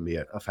spaces is going to be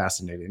a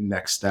fascinating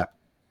next step.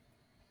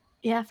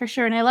 Yeah, for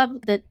sure. And I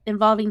love that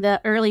involving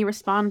the early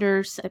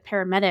responders, the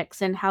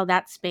paramedics, and how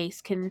that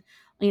space can,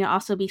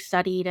 also be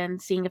studied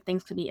and seeing if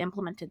things could be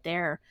implemented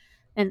there.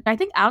 And I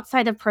think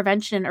outside of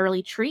prevention and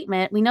early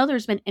treatment, we know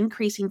there's been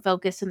increasing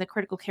focus in the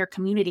critical care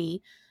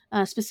community,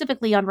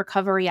 specifically on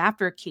recovery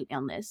after acute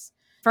illness.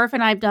 Furf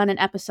and I have done an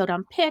episode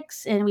on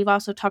PICS, and we've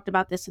also talked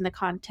about this in the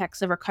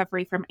context of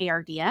recovery from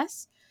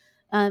ARDS.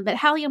 But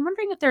Hallie, I'm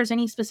wondering if there's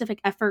any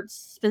specific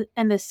efforts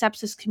in the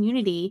sepsis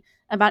community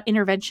about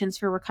interventions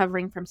for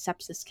recovering from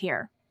sepsis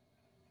care.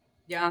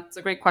 Yeah, it's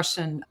a great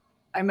question.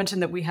 I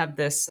mentioned that we have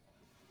this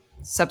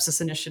sepsis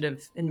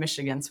initiative in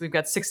Michigan. So we've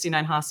got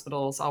 69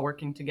 hospitals all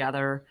working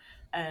together.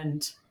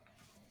 And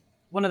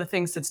one of the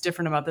things that's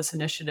different about this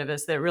initiative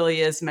is that it really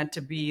is meant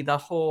to be the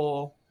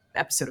whole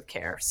episode of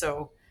care.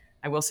 So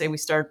I will say we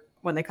start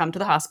when they come to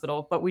the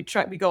hospital, but we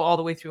go all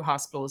the way through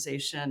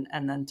hospitalization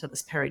and then to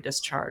this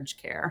peri-discharge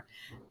care.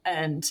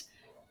 And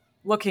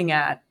looking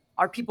at,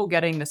 are people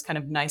getting this kind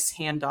of nice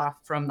handoff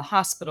from the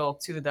hospital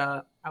to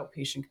the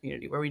outpatient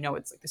community, where we know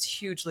it's like this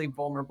hugely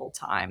vulnerable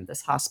time,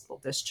 this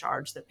hospital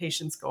discharge, that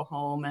patients go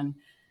home and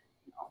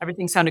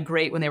everything sounded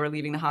great when they were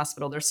leaving the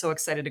hospital. They're so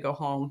excited to go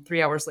home.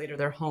 3 hours later,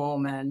 they're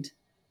home and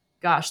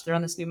gosh, they're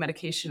on this new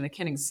medication. They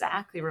can't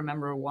exactly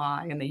remember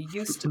why. And they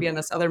used to be on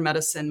this other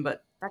medicine,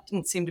 but that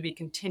didn't seem to be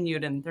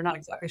continued. And they're not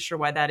exactly sure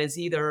why that is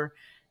either.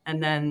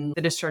 And then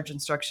the discharge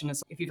instruction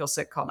is, if you feel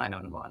sick, call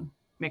 911.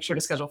 Make sure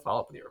to schedule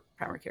follow-up with your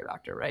primary care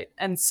doctor, right?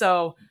 And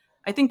so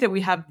I think that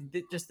we have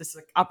just this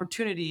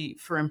opportunity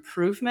for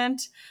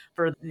improvement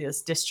for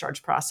this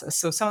discharge process.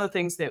 So some of the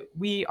things that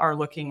we are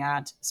looking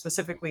at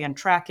specifically and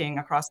tracking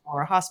across all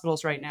our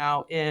hospitals right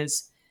now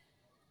is,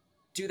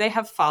 do they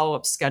have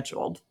follow-up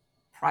scheduled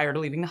prior to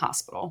leaving the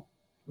hospital,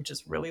 which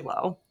is really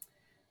low?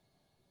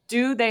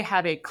 Do they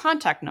have a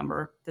contact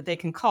number that they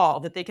can call,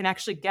 that they can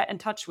actually get in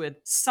touch with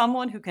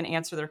someone who can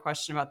answer their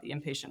question about the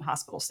inpatient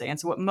hospital stay? And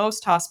so what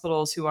most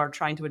hospitals who are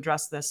trying to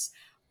address this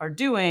are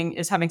doing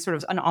is having sort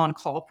of an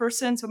on-call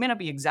person. So it may not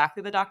be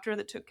exactly the doctor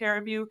that took care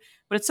of you,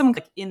 but it's someone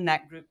in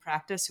that group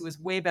practice who is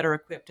way better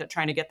equipped at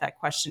trying to get that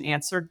question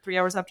answered 3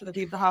 hours after they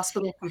leave the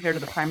hospital compared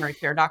to the primary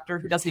care doctor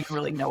who doesn't even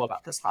really know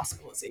about this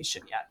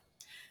hospitalization yet.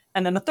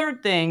 And then the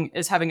third thing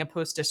is having a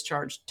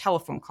post-discharge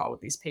telephone call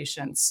with these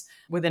patients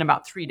within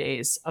about 3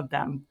 days of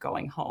them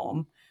going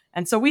home.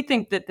 And so we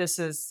think that this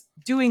is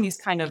doing these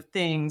kind of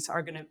things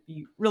are going to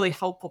be really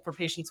helpful for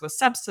patients with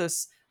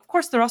sepsis. Of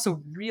course, they're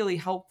also really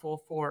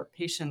helpful for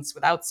patients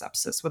without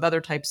sepsis, with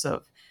other types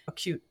of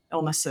acute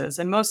illnesses.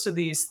 And most of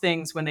these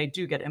things, when they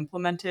do get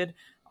implemented,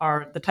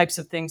 are the types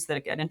of things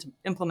that get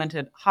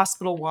implemented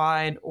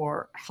hospital-wide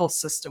or health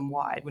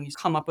system-wide. When you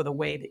come up with a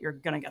way that you're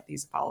going to get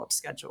these follow-ups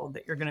scheduled,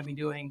 that you're going to be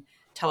doing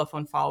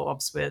telephone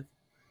follow-ups with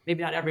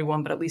maybe not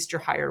everyone, but at least your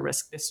higher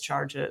risk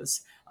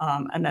discharges,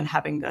 and then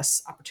having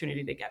this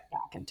opportunity to get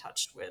back in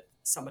touch with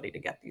somebody to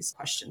get these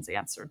questions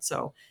answered.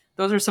 So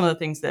those are some of the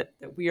things that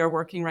we are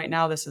working right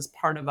now. This is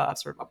part of a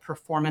sort of a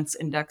performance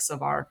index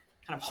of our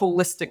kind of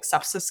holistic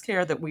sepsis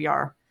care that we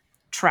are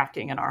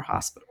tracking in our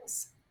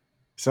hospitals.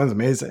 Sounds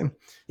amazing.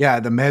 Yeah,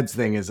 the meds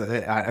thing is,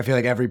 I feel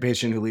like every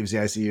patient who leaves the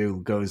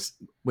ICU goes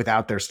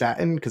without their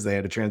statin because they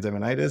had a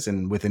transaminitis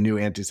and with a new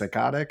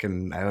antipsychotic.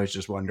 And I always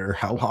just wonder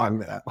how long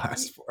that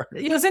lasts for.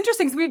 It's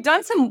interesting because we've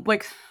done some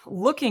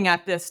looking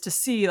at this to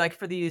see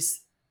for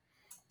these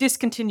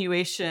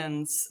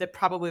discontinuations that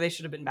probably they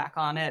should have been back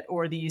on it,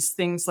 or these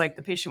things like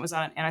the patient was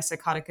on an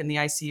antipsychotic in the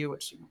ICU,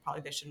 which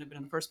probably they shouldn't have been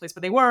in the first place,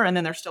 but they were, and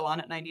then they're still on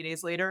it 90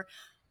 days later.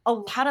 A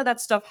lot of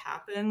that stuff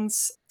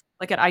happens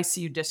at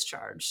ICU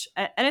discharge.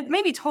 And it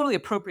may be totally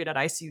appropriate at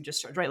ICU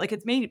discharge, right?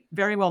 It may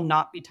very well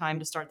not be time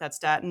to start that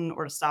statin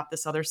or to stop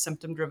this other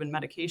symptom-driven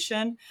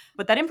medication.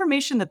 But that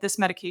information that this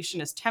medication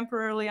is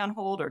temporarily on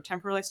hold or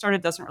temporarily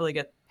started doesn't really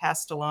get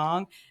passed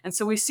along. And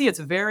so we see it's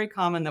very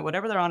common that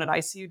whatever they're on at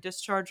ICU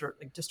discharge or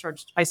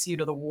discharge ICU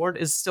to the ward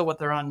is still what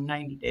they're on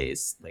 90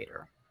 days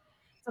later.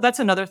 So that's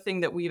another thing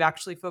that we've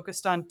actually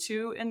focused on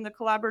too in the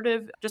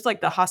collaborative. Just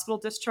like the hospital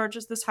discharge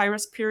is this high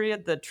risk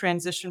period, the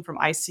transition from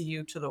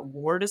ICU to the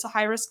ward is a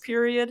high risk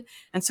period.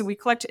 And so we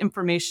collect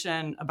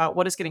information about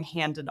what is getting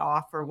handed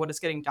off or what is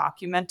getting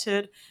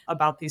documented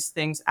about these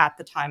things at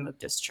the time of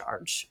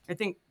discharge. I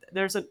think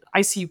there's an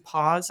ICU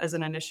pause as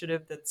an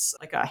initiative that's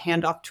like a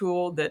handoff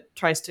tool that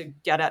tries to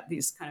get at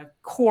these kind of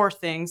core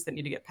things that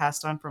need to get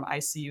passed on from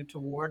ICU to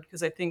ward.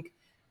 Because I think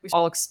we've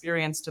all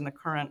experienced in the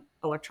current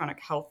electronic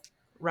health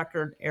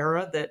record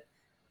era that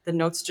the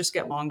notes just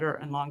get longer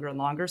and longer and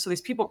longer. So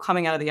these people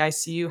coming out of the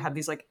ICU have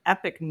these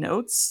epic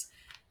notes,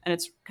 and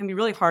it can be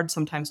really hard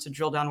sometimes to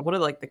drill down what are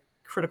the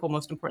critical,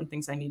 most important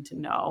things I need to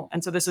know.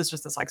 And so this is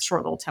just this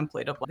short little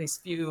template of these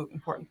few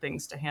important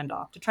things to hand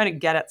off to try to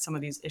get at some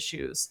of these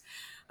issues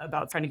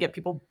about trying to get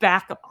people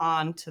back up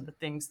on to the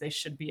things they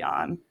should be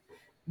on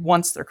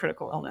once their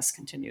critical illness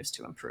continues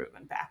to improve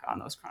and back on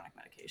those chronic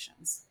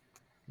medications.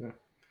 Yeah.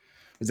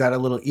 Is that a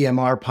little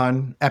EMR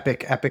pun?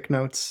 Epic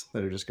notes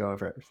that are just go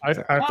over it. I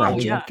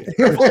yeah.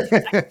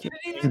 I didn't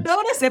even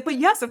notice it, but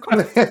yes, of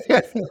course.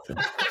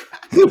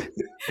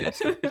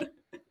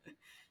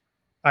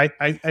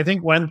 I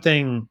think one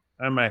thing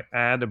I might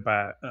add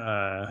about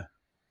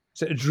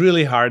so it's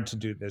really hard to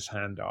do this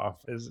handoff,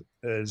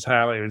 as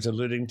Hallie was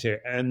alluding to,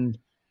 and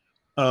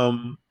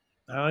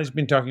Hallie's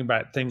been talking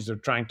about things they're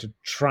trying to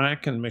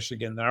track in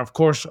Michigan. There, of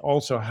course,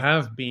 also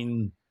have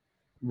been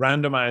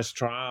randomized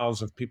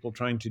trials of people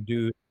trying to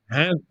do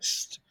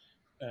enhanced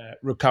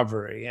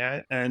recovery.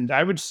 And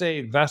I would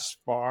say thus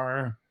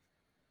far,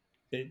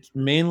 it's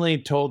mainly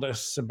told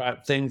us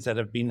about things that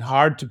have been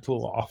hard to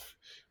pull off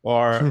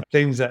or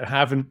things that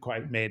haven't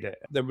quite made it.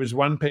 There was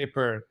one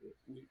paper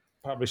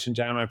published in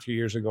JAMA a few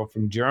years ago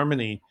from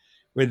Germany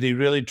where they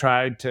really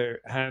tried to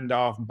hand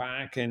off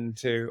back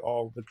into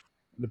all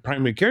the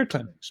primary care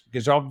clinics,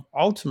 because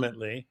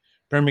ultimately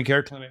primary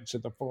care clinics are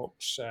the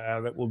folks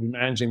that will be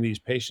managing these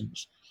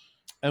patients.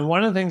 And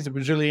one of the things that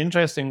was really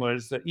interesting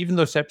was that even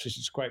though sepsis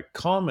is quite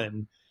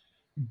common,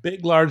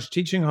 big, large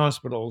teaching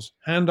hospitals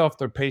hand off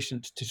their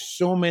patients to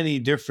so many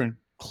different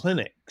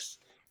clinics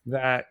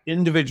that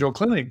individual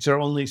clinics are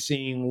only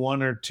seeing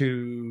one or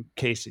two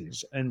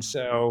cases. And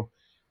so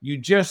you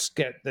just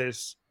get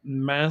this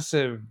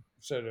massive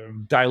sort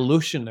of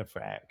dilution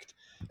effect.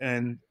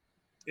 And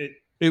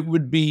it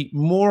would be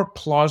more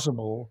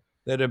plausible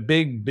that a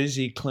big,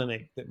 busy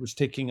clinic that was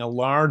taking a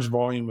large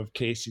volume of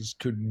cases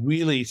could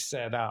really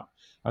set up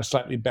a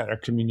slightly better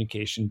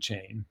communication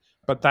chain.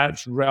 But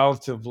that's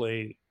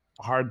relatively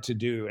hard to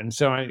do. And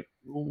so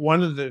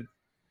one of the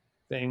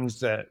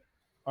things that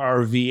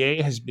our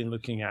VA has been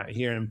looking at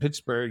here in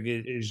Pittsburgh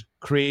is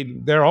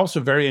creating, they're also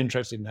very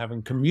interested in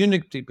having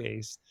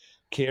community-based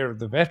care of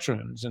the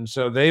veterans. And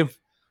so they've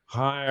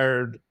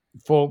hired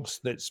folks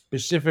that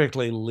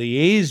specifically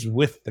liaise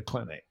with the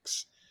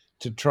clinics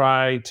to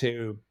try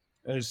to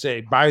say,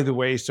 by the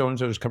way,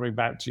 so-and-so is coming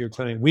back to your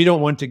clinic. We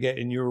don't want to get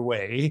in your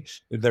way.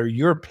 They're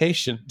your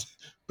patient,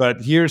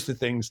 but here's the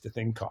things to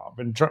think of,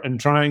 and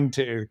trying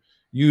to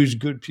use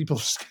good people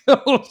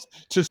skills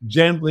to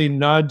gently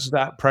nudge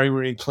that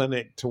primary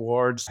clinic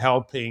towards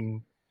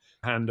helping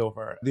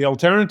handover. The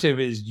alternative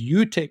is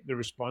you take the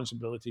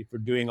responsibility for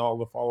doing all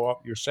the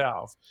follow-up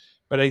yourself.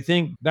 But I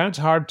think that's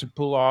hard to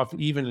pull off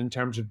even in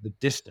terms of the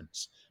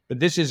distance, But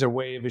this is a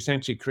way of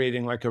essentially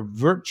creating like a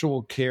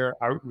virtual care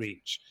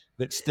outreach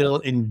that still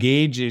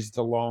engages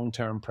the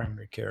long-term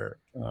primary care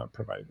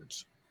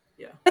providers.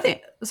 Yeah. I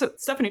think so.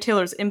 Stephanie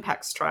Taylor's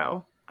Impacts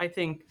trial, I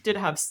think, did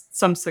have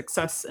some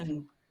success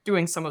in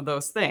doing some of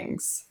those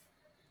things.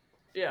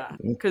 Yeah.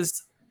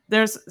 Because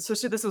this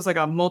was like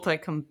a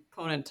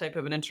multi-component type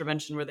of an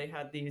intervention where they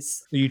had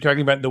these. Are you talking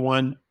about the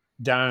one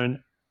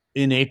down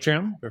in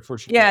Atrium before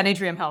she? Yeah, in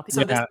Atrium Health.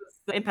 So this Yeah. was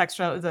the Impacts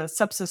trial, the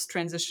sepsis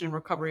transition and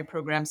recovery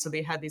program. So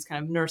they had these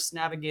kind of nurse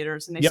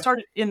navigators, and they Yep.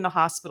 started in the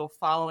hospital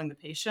following the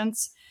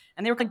patients,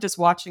 and they were like just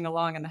watching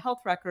along in the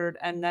health record,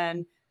 and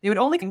then they would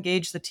only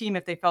engage the team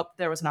if they felt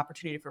there was an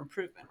opportunity for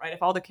improvement, right?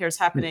 If all the care is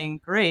happening,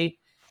 great,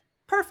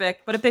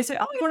 perfect. But if they say,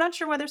 oh, we're not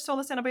sure why there's still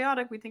this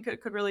antibiotic, we think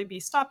it could really be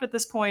stopped at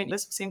this point,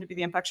 this seemed to be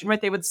the infection, right?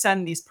 They would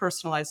send these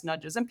personalized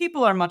nudges. And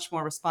people are much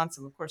more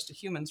responsive, of course, to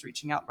humans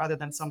reaching out rather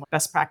than some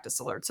best practice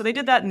alert. So they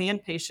did that in the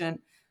inpatient.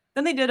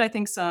 Then they did, I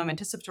think, some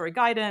anticipatory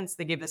guidance.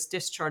 They gave this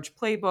discharge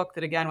playbook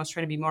that, again, was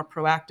trying to be more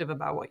proactive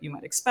about what you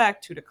might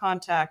expect, who to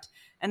contact.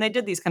 And they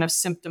did these kind of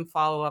symptom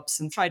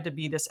follow-ups and tried to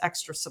be this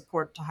extra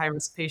support to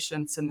high-risk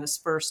patients in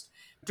this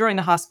during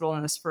the hospital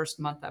in this first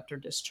month after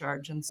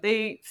discharge. And so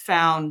they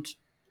found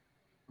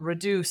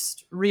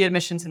reduced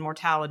readmissions and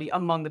mortality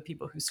among the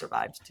people who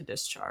survived to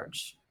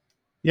discharge.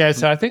 Yeah,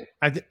 so I think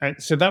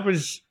so that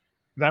was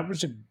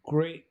a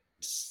great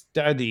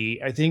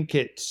study. I think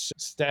it's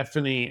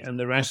Stephanie and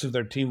the rest of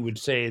their team would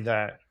say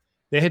that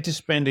they had to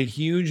spend a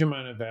huge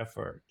amount of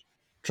effort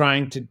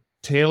trying to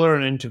tailor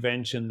an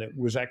intervention that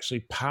was actually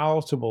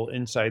palatable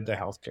inside the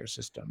healthcare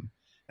system.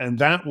 And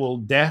that will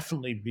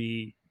definitely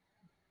be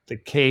the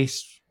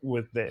case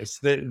with this.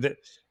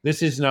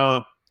 This is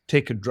not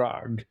take a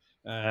drug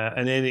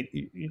and then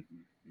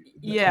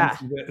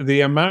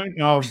the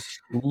amount of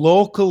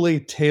locally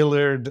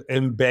tailored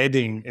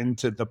embedding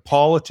into the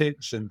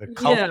politics and the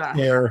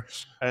culture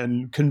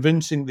and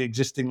convincing the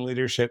existing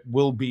leadership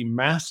will be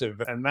massive.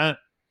 And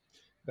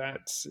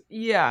that's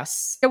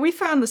yes. Yeah, we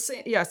found the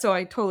same. Yeah, so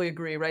I totally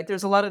agree, right?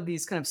 There's a lot of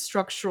these kind of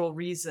structural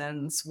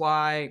reasons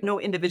why no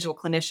individual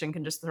clinician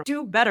can just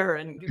do better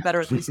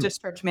at these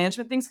discharge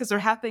management things because they're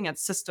happening at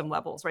system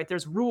levels, right?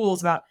 There's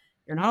rules about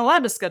you're not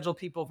allowed to schedule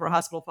people for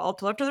hospital follow-up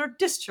till after they're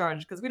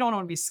discharged because we don't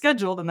want to be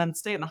scheduled and then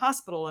stay in the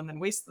hospital and then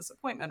waste this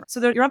appointment. So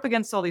you're up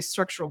against all these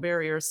structural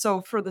barriers.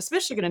 So for this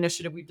Michigan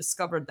initiative, we've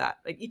discovered that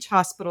like each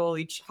hospital,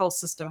 each health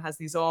system has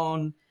these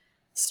own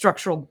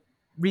structural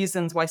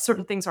reasons why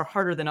certain things are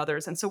harder than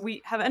others. And so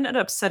we have ended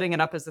up setting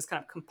it up as this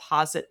kind of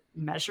composite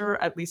measure,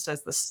 at least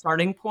as the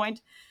starting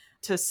point,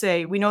 to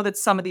say, we know that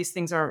some of these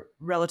things are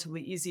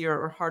relatively easier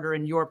or harder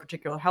in your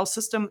particular health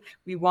system.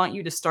 We want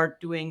you to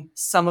start doing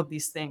some of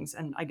these things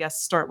and I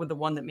guess start with the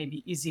one that may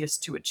be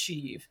easiest to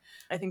achieve.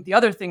 I think the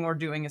other thing we're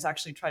doing is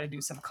actually try to do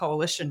some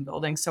coalition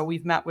building. So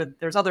we've met with,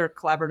 there's other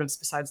collaboratives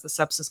besides the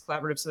sepsis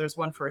collaborative. So there's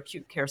one for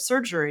acute care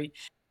surgery.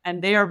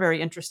 And they are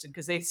very interested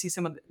because they see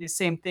some of the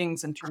same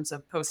things in terms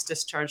of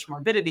post-discharge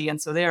morbidity.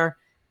 And so they're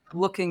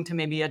looking to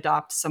maybe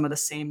adopt some of the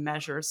same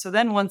measures. So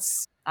then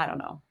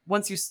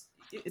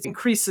it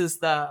increases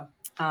the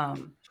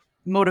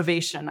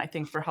motivation, I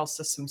think, for health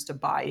systems to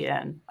buy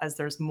in as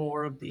there's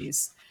more of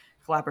these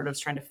collaboratives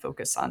trying to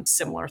focus on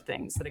similar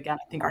things that, again,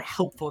 I think are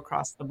helpful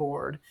across the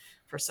board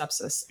for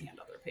sepsis and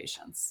other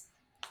patients.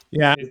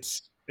 Yeah,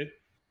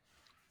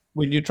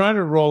 when you try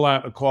to roll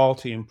out a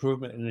quality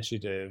improvement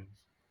initiative,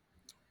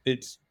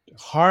 it's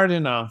hard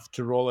enough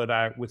to roll it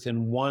out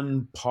within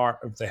one part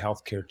of the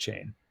healthcare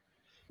chain.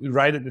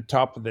 Right at the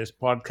top of this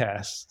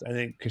podcast, I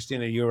think,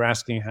 Christina, you were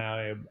asking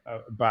how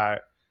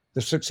about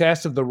the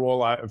success of the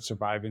rollout of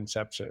surviving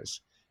sepsis.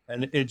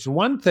 And it's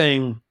one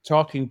thing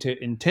talking to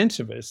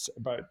intensivists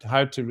about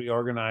how to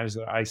reorganize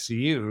the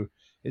ICU.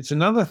 It's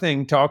another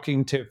thing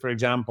talking to, for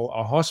example,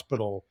 a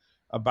hospital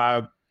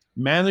about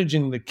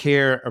managing the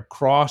care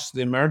across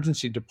the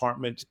emergency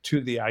department to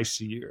the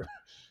ICU.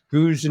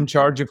 Who's in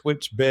charge of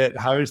which bit,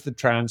 how is the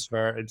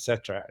transfer,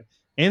 etc.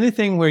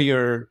 Anything where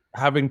you're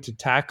having to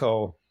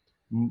tackle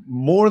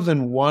more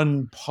than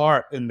one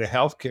part in the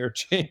healthcare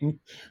chain,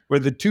 where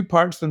the two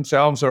parts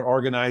themselves are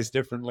organized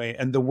differently,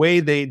 and the way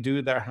they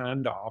do their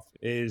handoff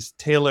is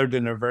tailored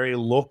in a very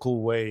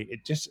local way.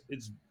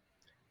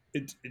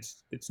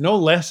 It's no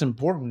less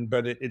important,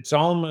 but it's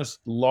almost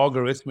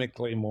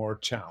logarithmically more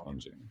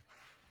challenging.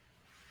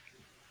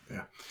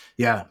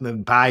 Yeah, the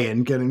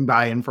getting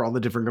buy-in for all the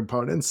different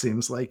components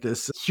seems like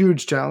this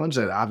huge challenge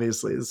that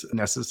obviously is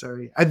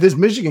necessary. This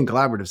Michigan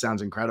collaborative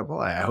sounds incredible.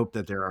 I hope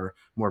that there are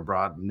more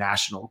broad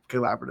national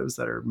collaboratives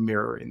that are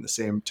mirroring the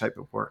same type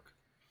of work.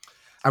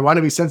 I want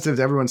to be sensitive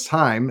to everyone's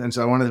time, and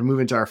so I wanted to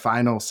move into our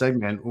final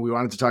segment. We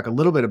wanted to talk a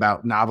little bit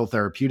about novel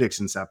therapeutics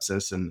in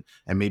sepsis and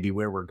maybe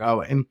where we're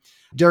going.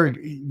 Derek,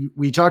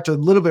 we talked a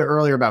little bit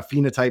earlier about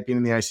phenotyping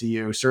in the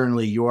ICU.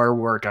 Certainly your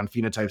work on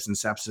phenotypes in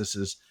sepsis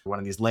is one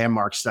of these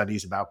landmark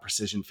studies about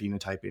precision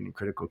phenotyping in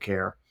critical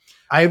care.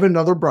 I have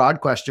another broad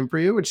question for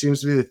you, which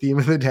seems to be the theme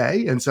of the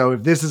day. And so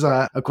if this is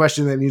a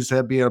question that needs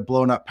to be a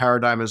blown up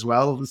paradigm as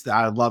well,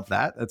 I love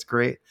that. That's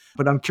great.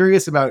 But I'm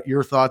curious about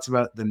your thoughts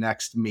about the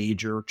next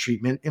major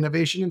treatment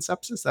innovation in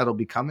sepsis that'll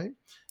be coming.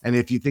 And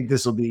if you think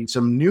this will be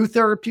some new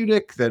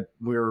therapeutic that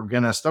we're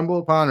going to stumble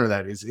upon or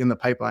that is in the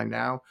pipeline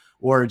now,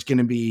 or it's going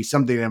to be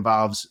something that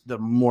involves the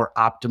more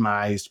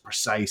optimized,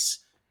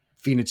 precise,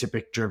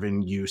 phenotypic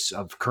driven use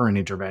of current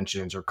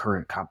interventions or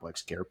current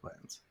complex care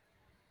plans.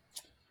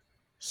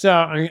 So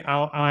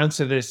I'll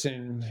answer this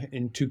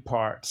in two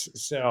parts.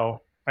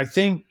 So I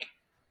think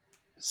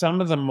some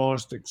of the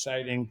most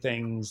exciting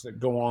things that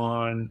go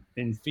on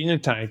in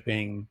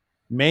phenotyping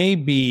may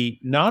be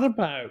not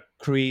about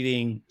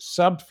creating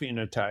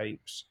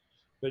subphenotypes,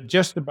 but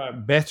just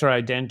about better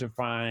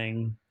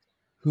identifying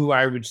who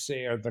I would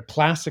say are the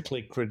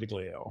classically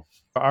critically ill.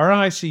 Our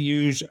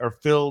ICUs are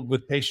filled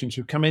with patients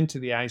who come into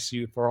the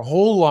ICU for a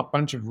whole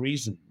bunch of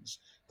reasons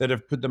that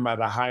have put them at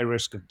a high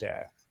risk of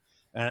death.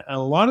 And a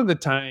lot of the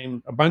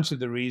time, a bunch of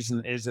the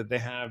reason is that they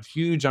have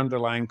huge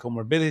underlying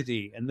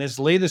comorbidity. And this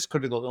latest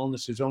critical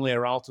illness is only a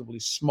relatively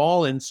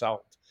small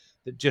insult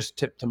that just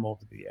tipped them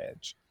over the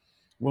edge.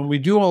 When we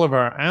do all of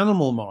our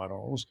animal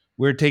models,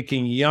 we're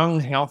taking young,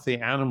 healthy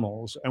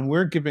animals and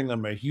we're giving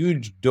them a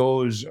huge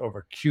dose of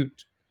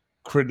acute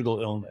critical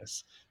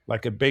illness,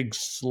 like a big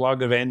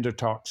slug of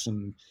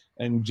endotoxin,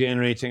 and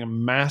generating a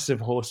massive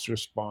host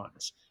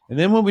response. And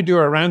then when we do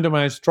our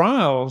randomized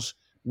trials,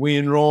 we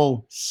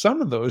enroll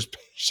some of those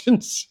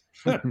patients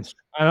and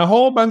a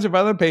whole bunch of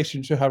other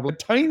patients who have a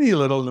tiny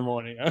little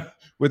pneumonia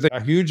with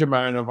a huge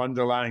amount of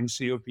underlying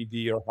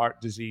COPD or heart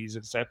disease,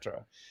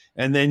 etc.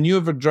 And then you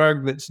have a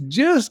drug that's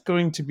just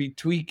going to be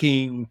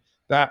tweaking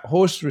that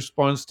host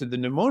response to the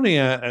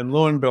pneumonia, and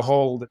lo and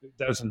behold, it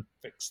doesn't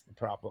fix the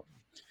problem.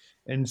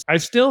 And I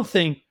still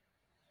think,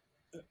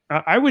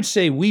 I would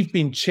say we've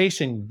been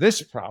chasing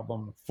this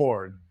problem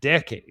for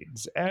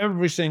decades.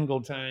 Every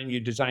single time you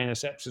design a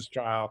sepsis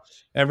trial,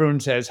 everyone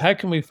says, how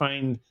can we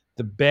find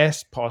the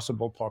best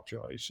possible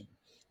population?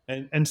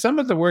 And some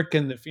of the work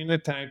in the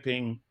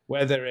phenotyping,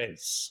 whether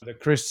it's the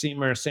Chris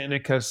Seymour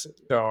Senecas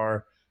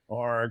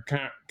or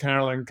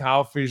Carolyn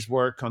Calfee's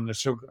work on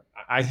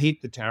I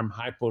hate the term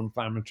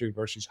hypoinflammatory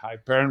versus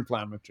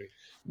hyperinflammatory.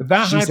 But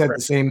that she said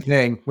the same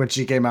thing when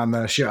she came on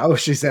the show.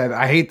 She said,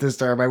 I hate this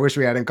term. I wish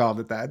we hadn't called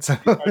it that. So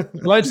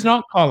let's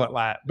not call it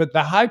that. But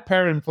the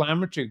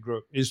hyperinflammatory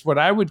group is what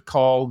I would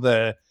call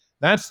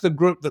that's the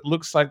group that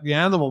looks like the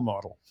animal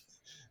model.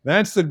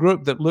 That's the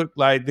group that looked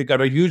like they got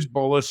a huge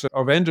bolus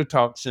of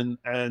endotoxin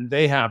and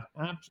they have,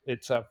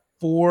 it's a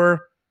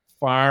 4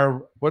 fire,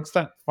 what's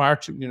that fire,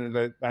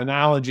 the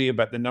analogy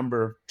about the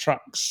number of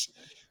trucks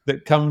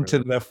that come to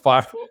the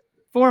fire.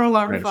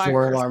 4-alarm fire.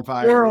 4-alarm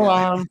fire.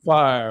 4-alarm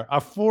fire. A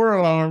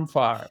 4-alarm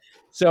fire.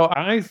 So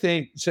I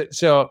think,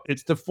 so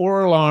it's the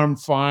 4-alarm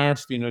fire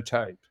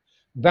phenotype.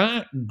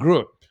 That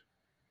group,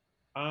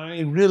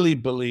 I really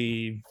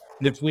believe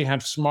if we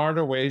have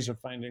smarter ways of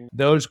finding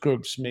those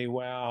groups may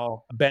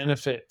well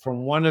benefit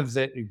from one of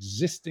the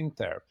existing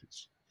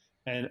therapies.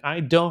 And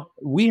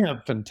we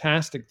have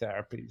fantastic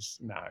therapies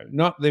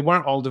now. They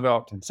weren't all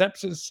developed in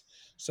sepsis.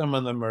 Some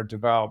of them are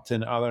developed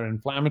in other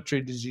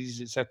inflammatory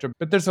diseases, etc.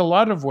 But there's a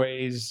lot of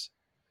ways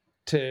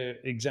to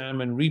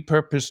examine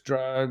repurposed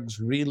drugs,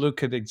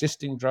 relook at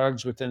existing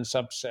drugs within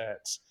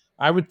subsets.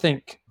 I would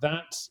think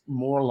that's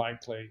more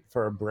likely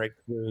for a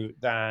breakthrough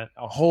than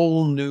a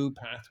whole new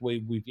pathway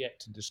we've yet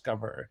to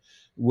discover,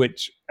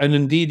 and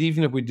indeed,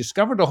 even if we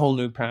discovered a whole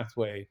new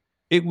pathway,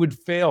 it would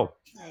fail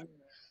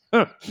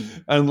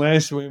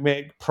unless we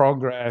make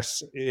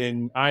progress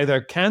in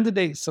either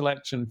candidate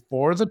selection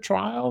for the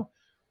trial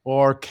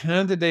or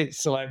candidate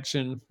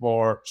selection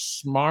for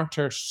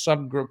smarter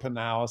subgroup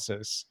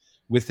analysis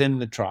within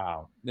the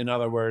trial. In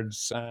other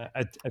words,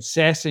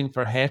 assessing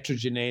for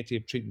heterogeneity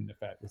of treatment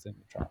effect within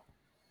the trial.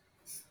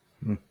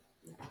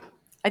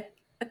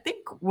 I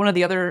think one of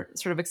the other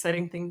sort of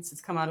exciting things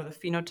that's come out of the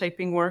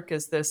phenotyping work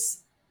is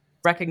this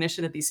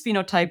recognition that these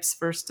phenotypes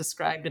first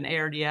described in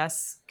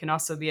ARDS can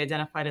also be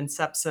identified in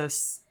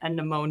sepsis and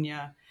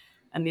pneumonia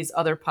and these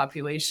other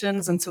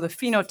populations. And so the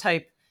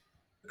phenotype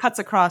cuts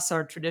across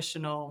our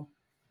traditional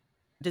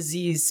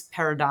disease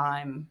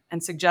paradigm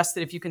and suggests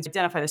that if you can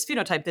identify this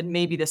phenotype, then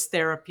maybe this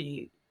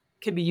therapy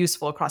can be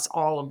useful across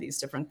all of these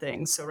different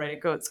things. So, right,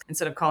 it goes,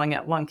 instead of calling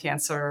it lung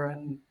cancer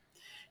and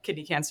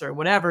kidney cancer or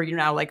whatever, you're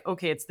now like,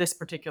 okay, it's this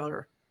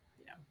particular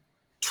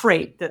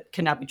trait that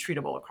cannot be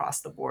treatable across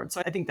the board.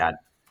 So I think that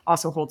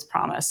also holds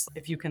promise.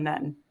 If you can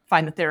then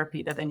find the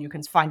therapy, that then you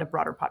can find a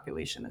broader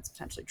population that's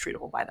potentially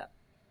treatable by that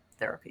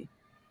therapy.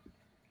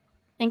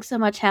 Thanks so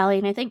much, Hallie.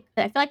 And I feel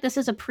like this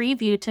is a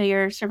preview to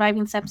your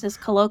Surviving Sepsis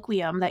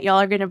colloquium that y'all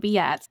are going to be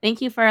at.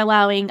 Thank you for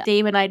allowing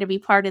Dave and I to be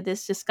part of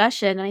this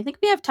discussion. And I think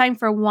we have time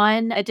for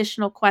one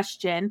additional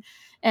question.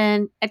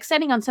 And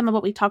extending on some of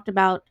what we talked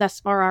about thus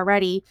far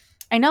already,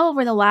 I know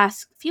over the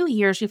last few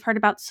years, you've heard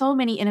about so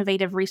many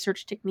innovative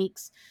research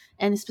techniques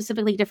and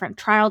specifically different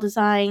trial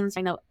designs.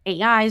 I know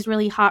AI is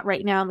really hot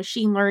right now,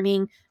 machine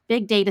learning,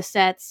 big data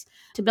sets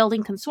to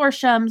building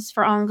consortiums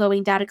for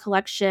ongoing data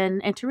collection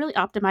and to really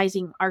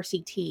optimizing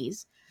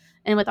RCTs.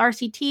 And with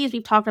RCTs,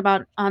 we've talked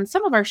about on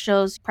some of our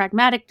shows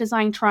pragmatic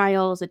design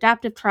trials,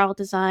 adaptive trial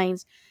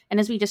designs, and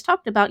as we just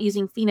talked about,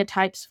 using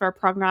phenotypes for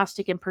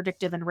prognostic and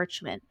predictive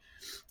enrichment.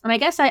 And I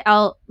guess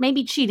I'll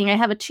maybe cheating. I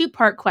have a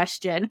two-part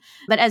question.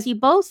 But as you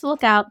both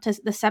look out to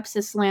the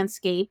sepsis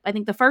landscape, I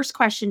think the first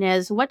question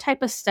is, what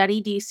type of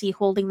study do you see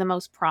holding the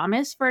most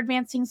promise for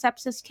advancing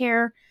sepsis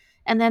care?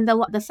 And then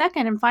the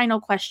second and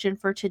final question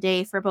for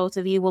today for both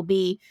of you will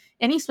be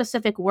any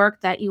specific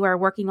work that you are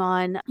working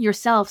on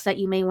yourselves that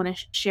you may want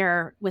to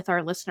share with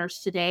our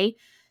listeners today.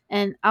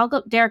 And I'll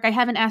go, Derek, I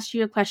haven't asked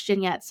you a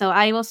question yet, so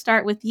I will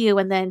start with you,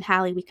 and then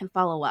Hallie, we can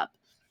follow up.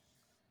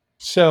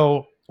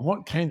 So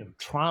what kind of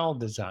trial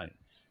design?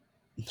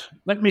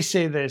 Let me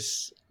say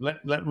this.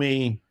 Let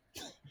me,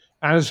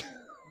 as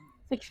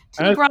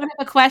Too broad of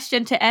a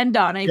question to end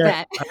on, I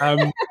bet.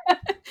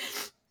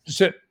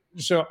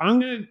 So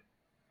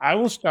I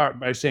will start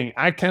by saying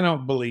I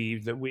cannot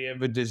believe that we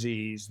have a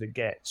disease that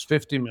gets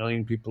 50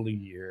 million people a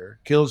year,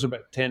 kills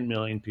about 10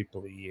 million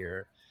people a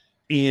year.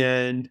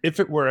 And if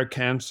it were a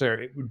cancer,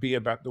 it would be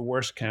about the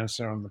worst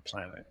cancer on the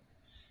planet.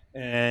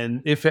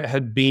 And if it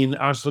had been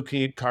us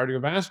looking at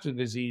cardiovascular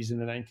disease in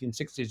the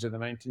 1960s or the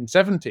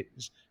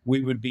 1970s,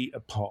 we would be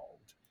appalled.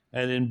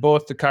 And in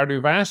both the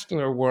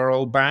cardiovascular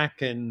world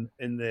back in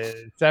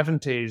the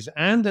 70s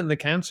and in the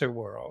cancer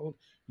world,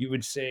 you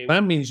would say,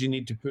 that means you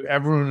need to put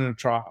everyone in a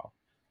trial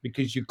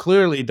because you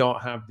clearly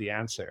don't have the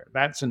answer.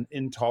 That's an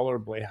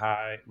intolerably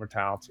high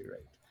mortality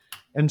rate.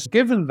 And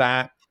given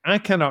that, I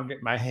cannot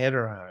get my head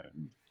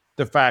around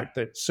the fact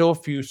that so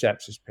few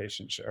sepsis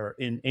patients are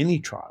in any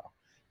trial.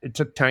 It's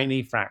a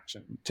tiny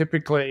fraction.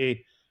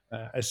 Typically,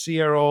 a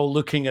CRO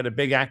looking at a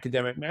big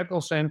academic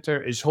medical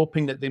center is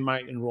hoping that they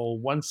might enroll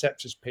one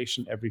sepsis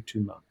patient every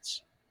 2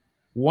 months.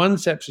 One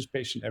sepsis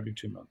patient every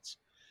 2 months.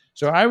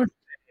 So I would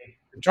say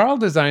the trial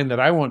design that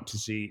I want to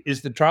see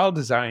is the trial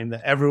design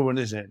that everyone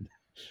is in.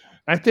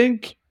 I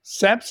think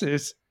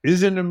sepsis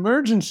is an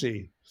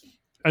emergency.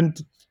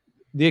 And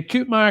the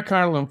acute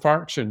myocardial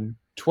infarction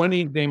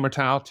 20-day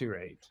mortality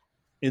rate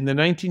in the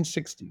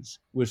 1960s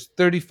was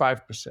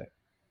 35%.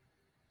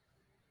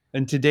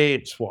 And today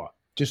it's what?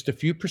 Just a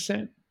few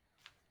percent?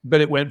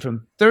 But it went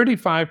from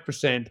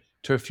 35%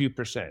 to a few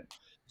percent.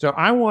 So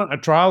I want a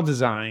trial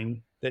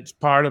design that's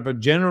part of a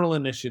general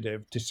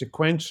initiative to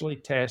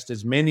sequentially test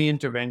as many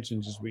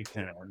interventions as we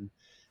can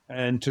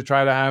and to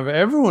try to have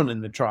everyone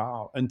in the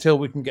trial until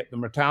we can get the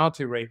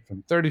mortality rate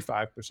from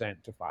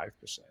 35% to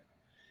 5%.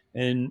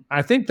 And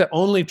I think the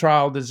only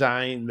trial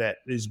design that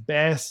is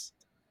best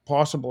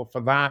possible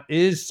for that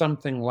is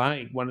something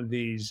like one of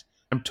these.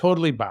 I'm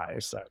totally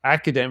biased,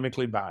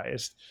 academically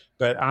biased,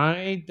 but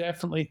I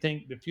definitely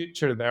think the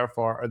future,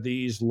 therefore, are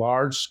these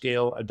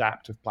large-scale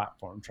adaptive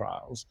platform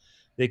trials.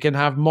 They can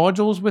have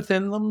modules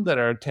within them that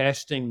are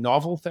testing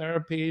novel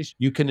therapies.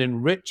 You can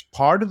enrich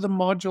part of the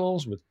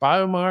modules with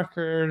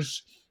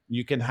biomarkers.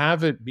 You can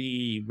have it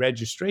be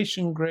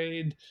registration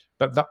grade,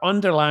 but the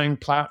underlying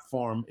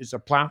platform is a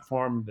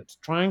platform that's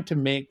trying to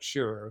make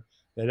sure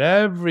that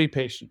every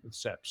patient with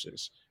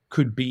sepsis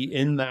could be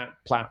in that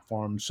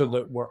platform so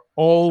that we're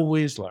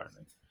always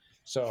learning.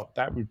 So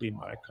that would be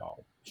my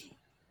call.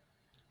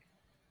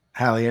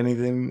 Hallie,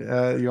 anything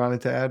you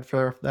wanted to add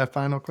for that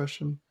final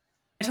question?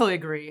 I totally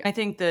agree. I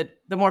think that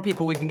the more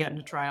people we can get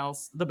into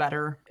trials, the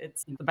better.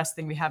 It's the best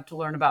thing we have to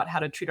learn about how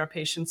to treat our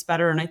patients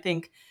better. And I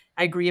think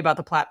I agree about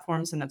the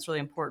platforms, and that's really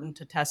important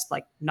to test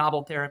like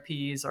novel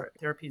therapies or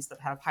therapies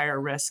that have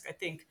higher risk. I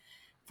think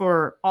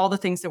for all the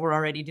things that we're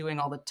already doing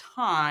all the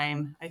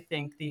time, I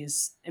think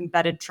these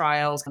embedded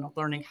trials and a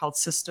learning health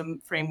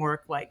system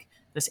framework, like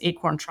this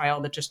ACORN trial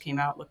that just came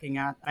out looking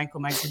at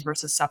vancomycin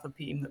versus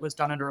cefepime that was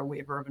done under a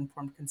waiver of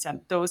informed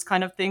consent, those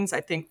kind of things, I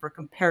think for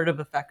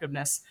comparative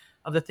effectiveness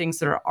of the things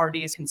that are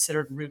already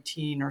considered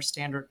routine or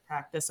standard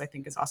practice, I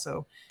think is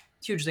also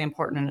hugely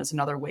important and is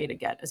another way to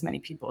get as many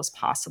people as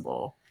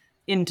possible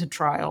into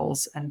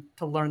trials and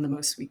to learn the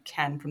most we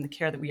can from the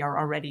care that we are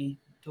already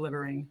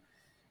delivering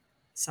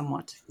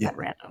somewhat at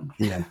random.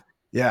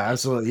 Yeah,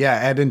 absolutely. Yeah,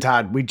 Ed and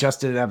Todd, we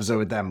just did an episode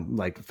with them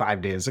like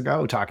 5 days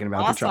ago talking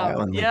about the trial.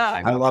 And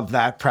I love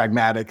that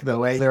pragmatic, the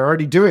way they're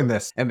already doing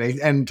this.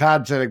 And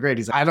Todd said it great.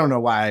 He's like, I don't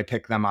know why I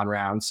picked them on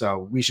round,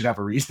 so we should have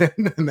a reason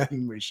and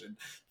then we should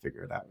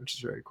figure it out, which is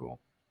very cool.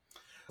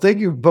 Thank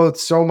you both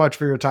so much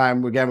for your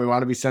time. Again, we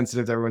want to be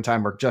sensitive to everyone's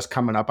time. We're just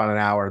coming up on an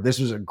hour. This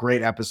was a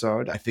great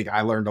episode. I think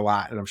I learned a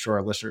lot, and I'm sure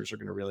our listeners are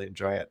going to really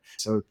enjoy it.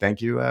 So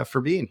thank you for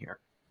being here.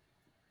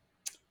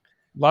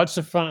 Lots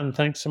of fun.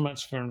 Thanks so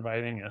much for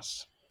inviting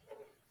us.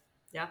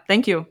 Yeah,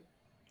 thank you.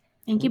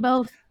 Thank you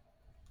both.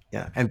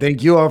 Yeah. And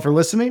thank you all for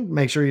listening.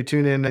 Make sure you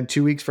tune in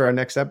 2 weeks for our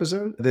next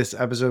episode. This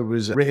episode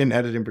was written,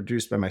 edited, and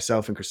produced by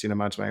myself and Christina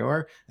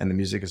Montemayor, and the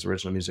music is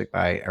original music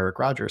by Eric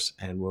Rogers.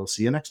 And we'll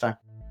see you next time.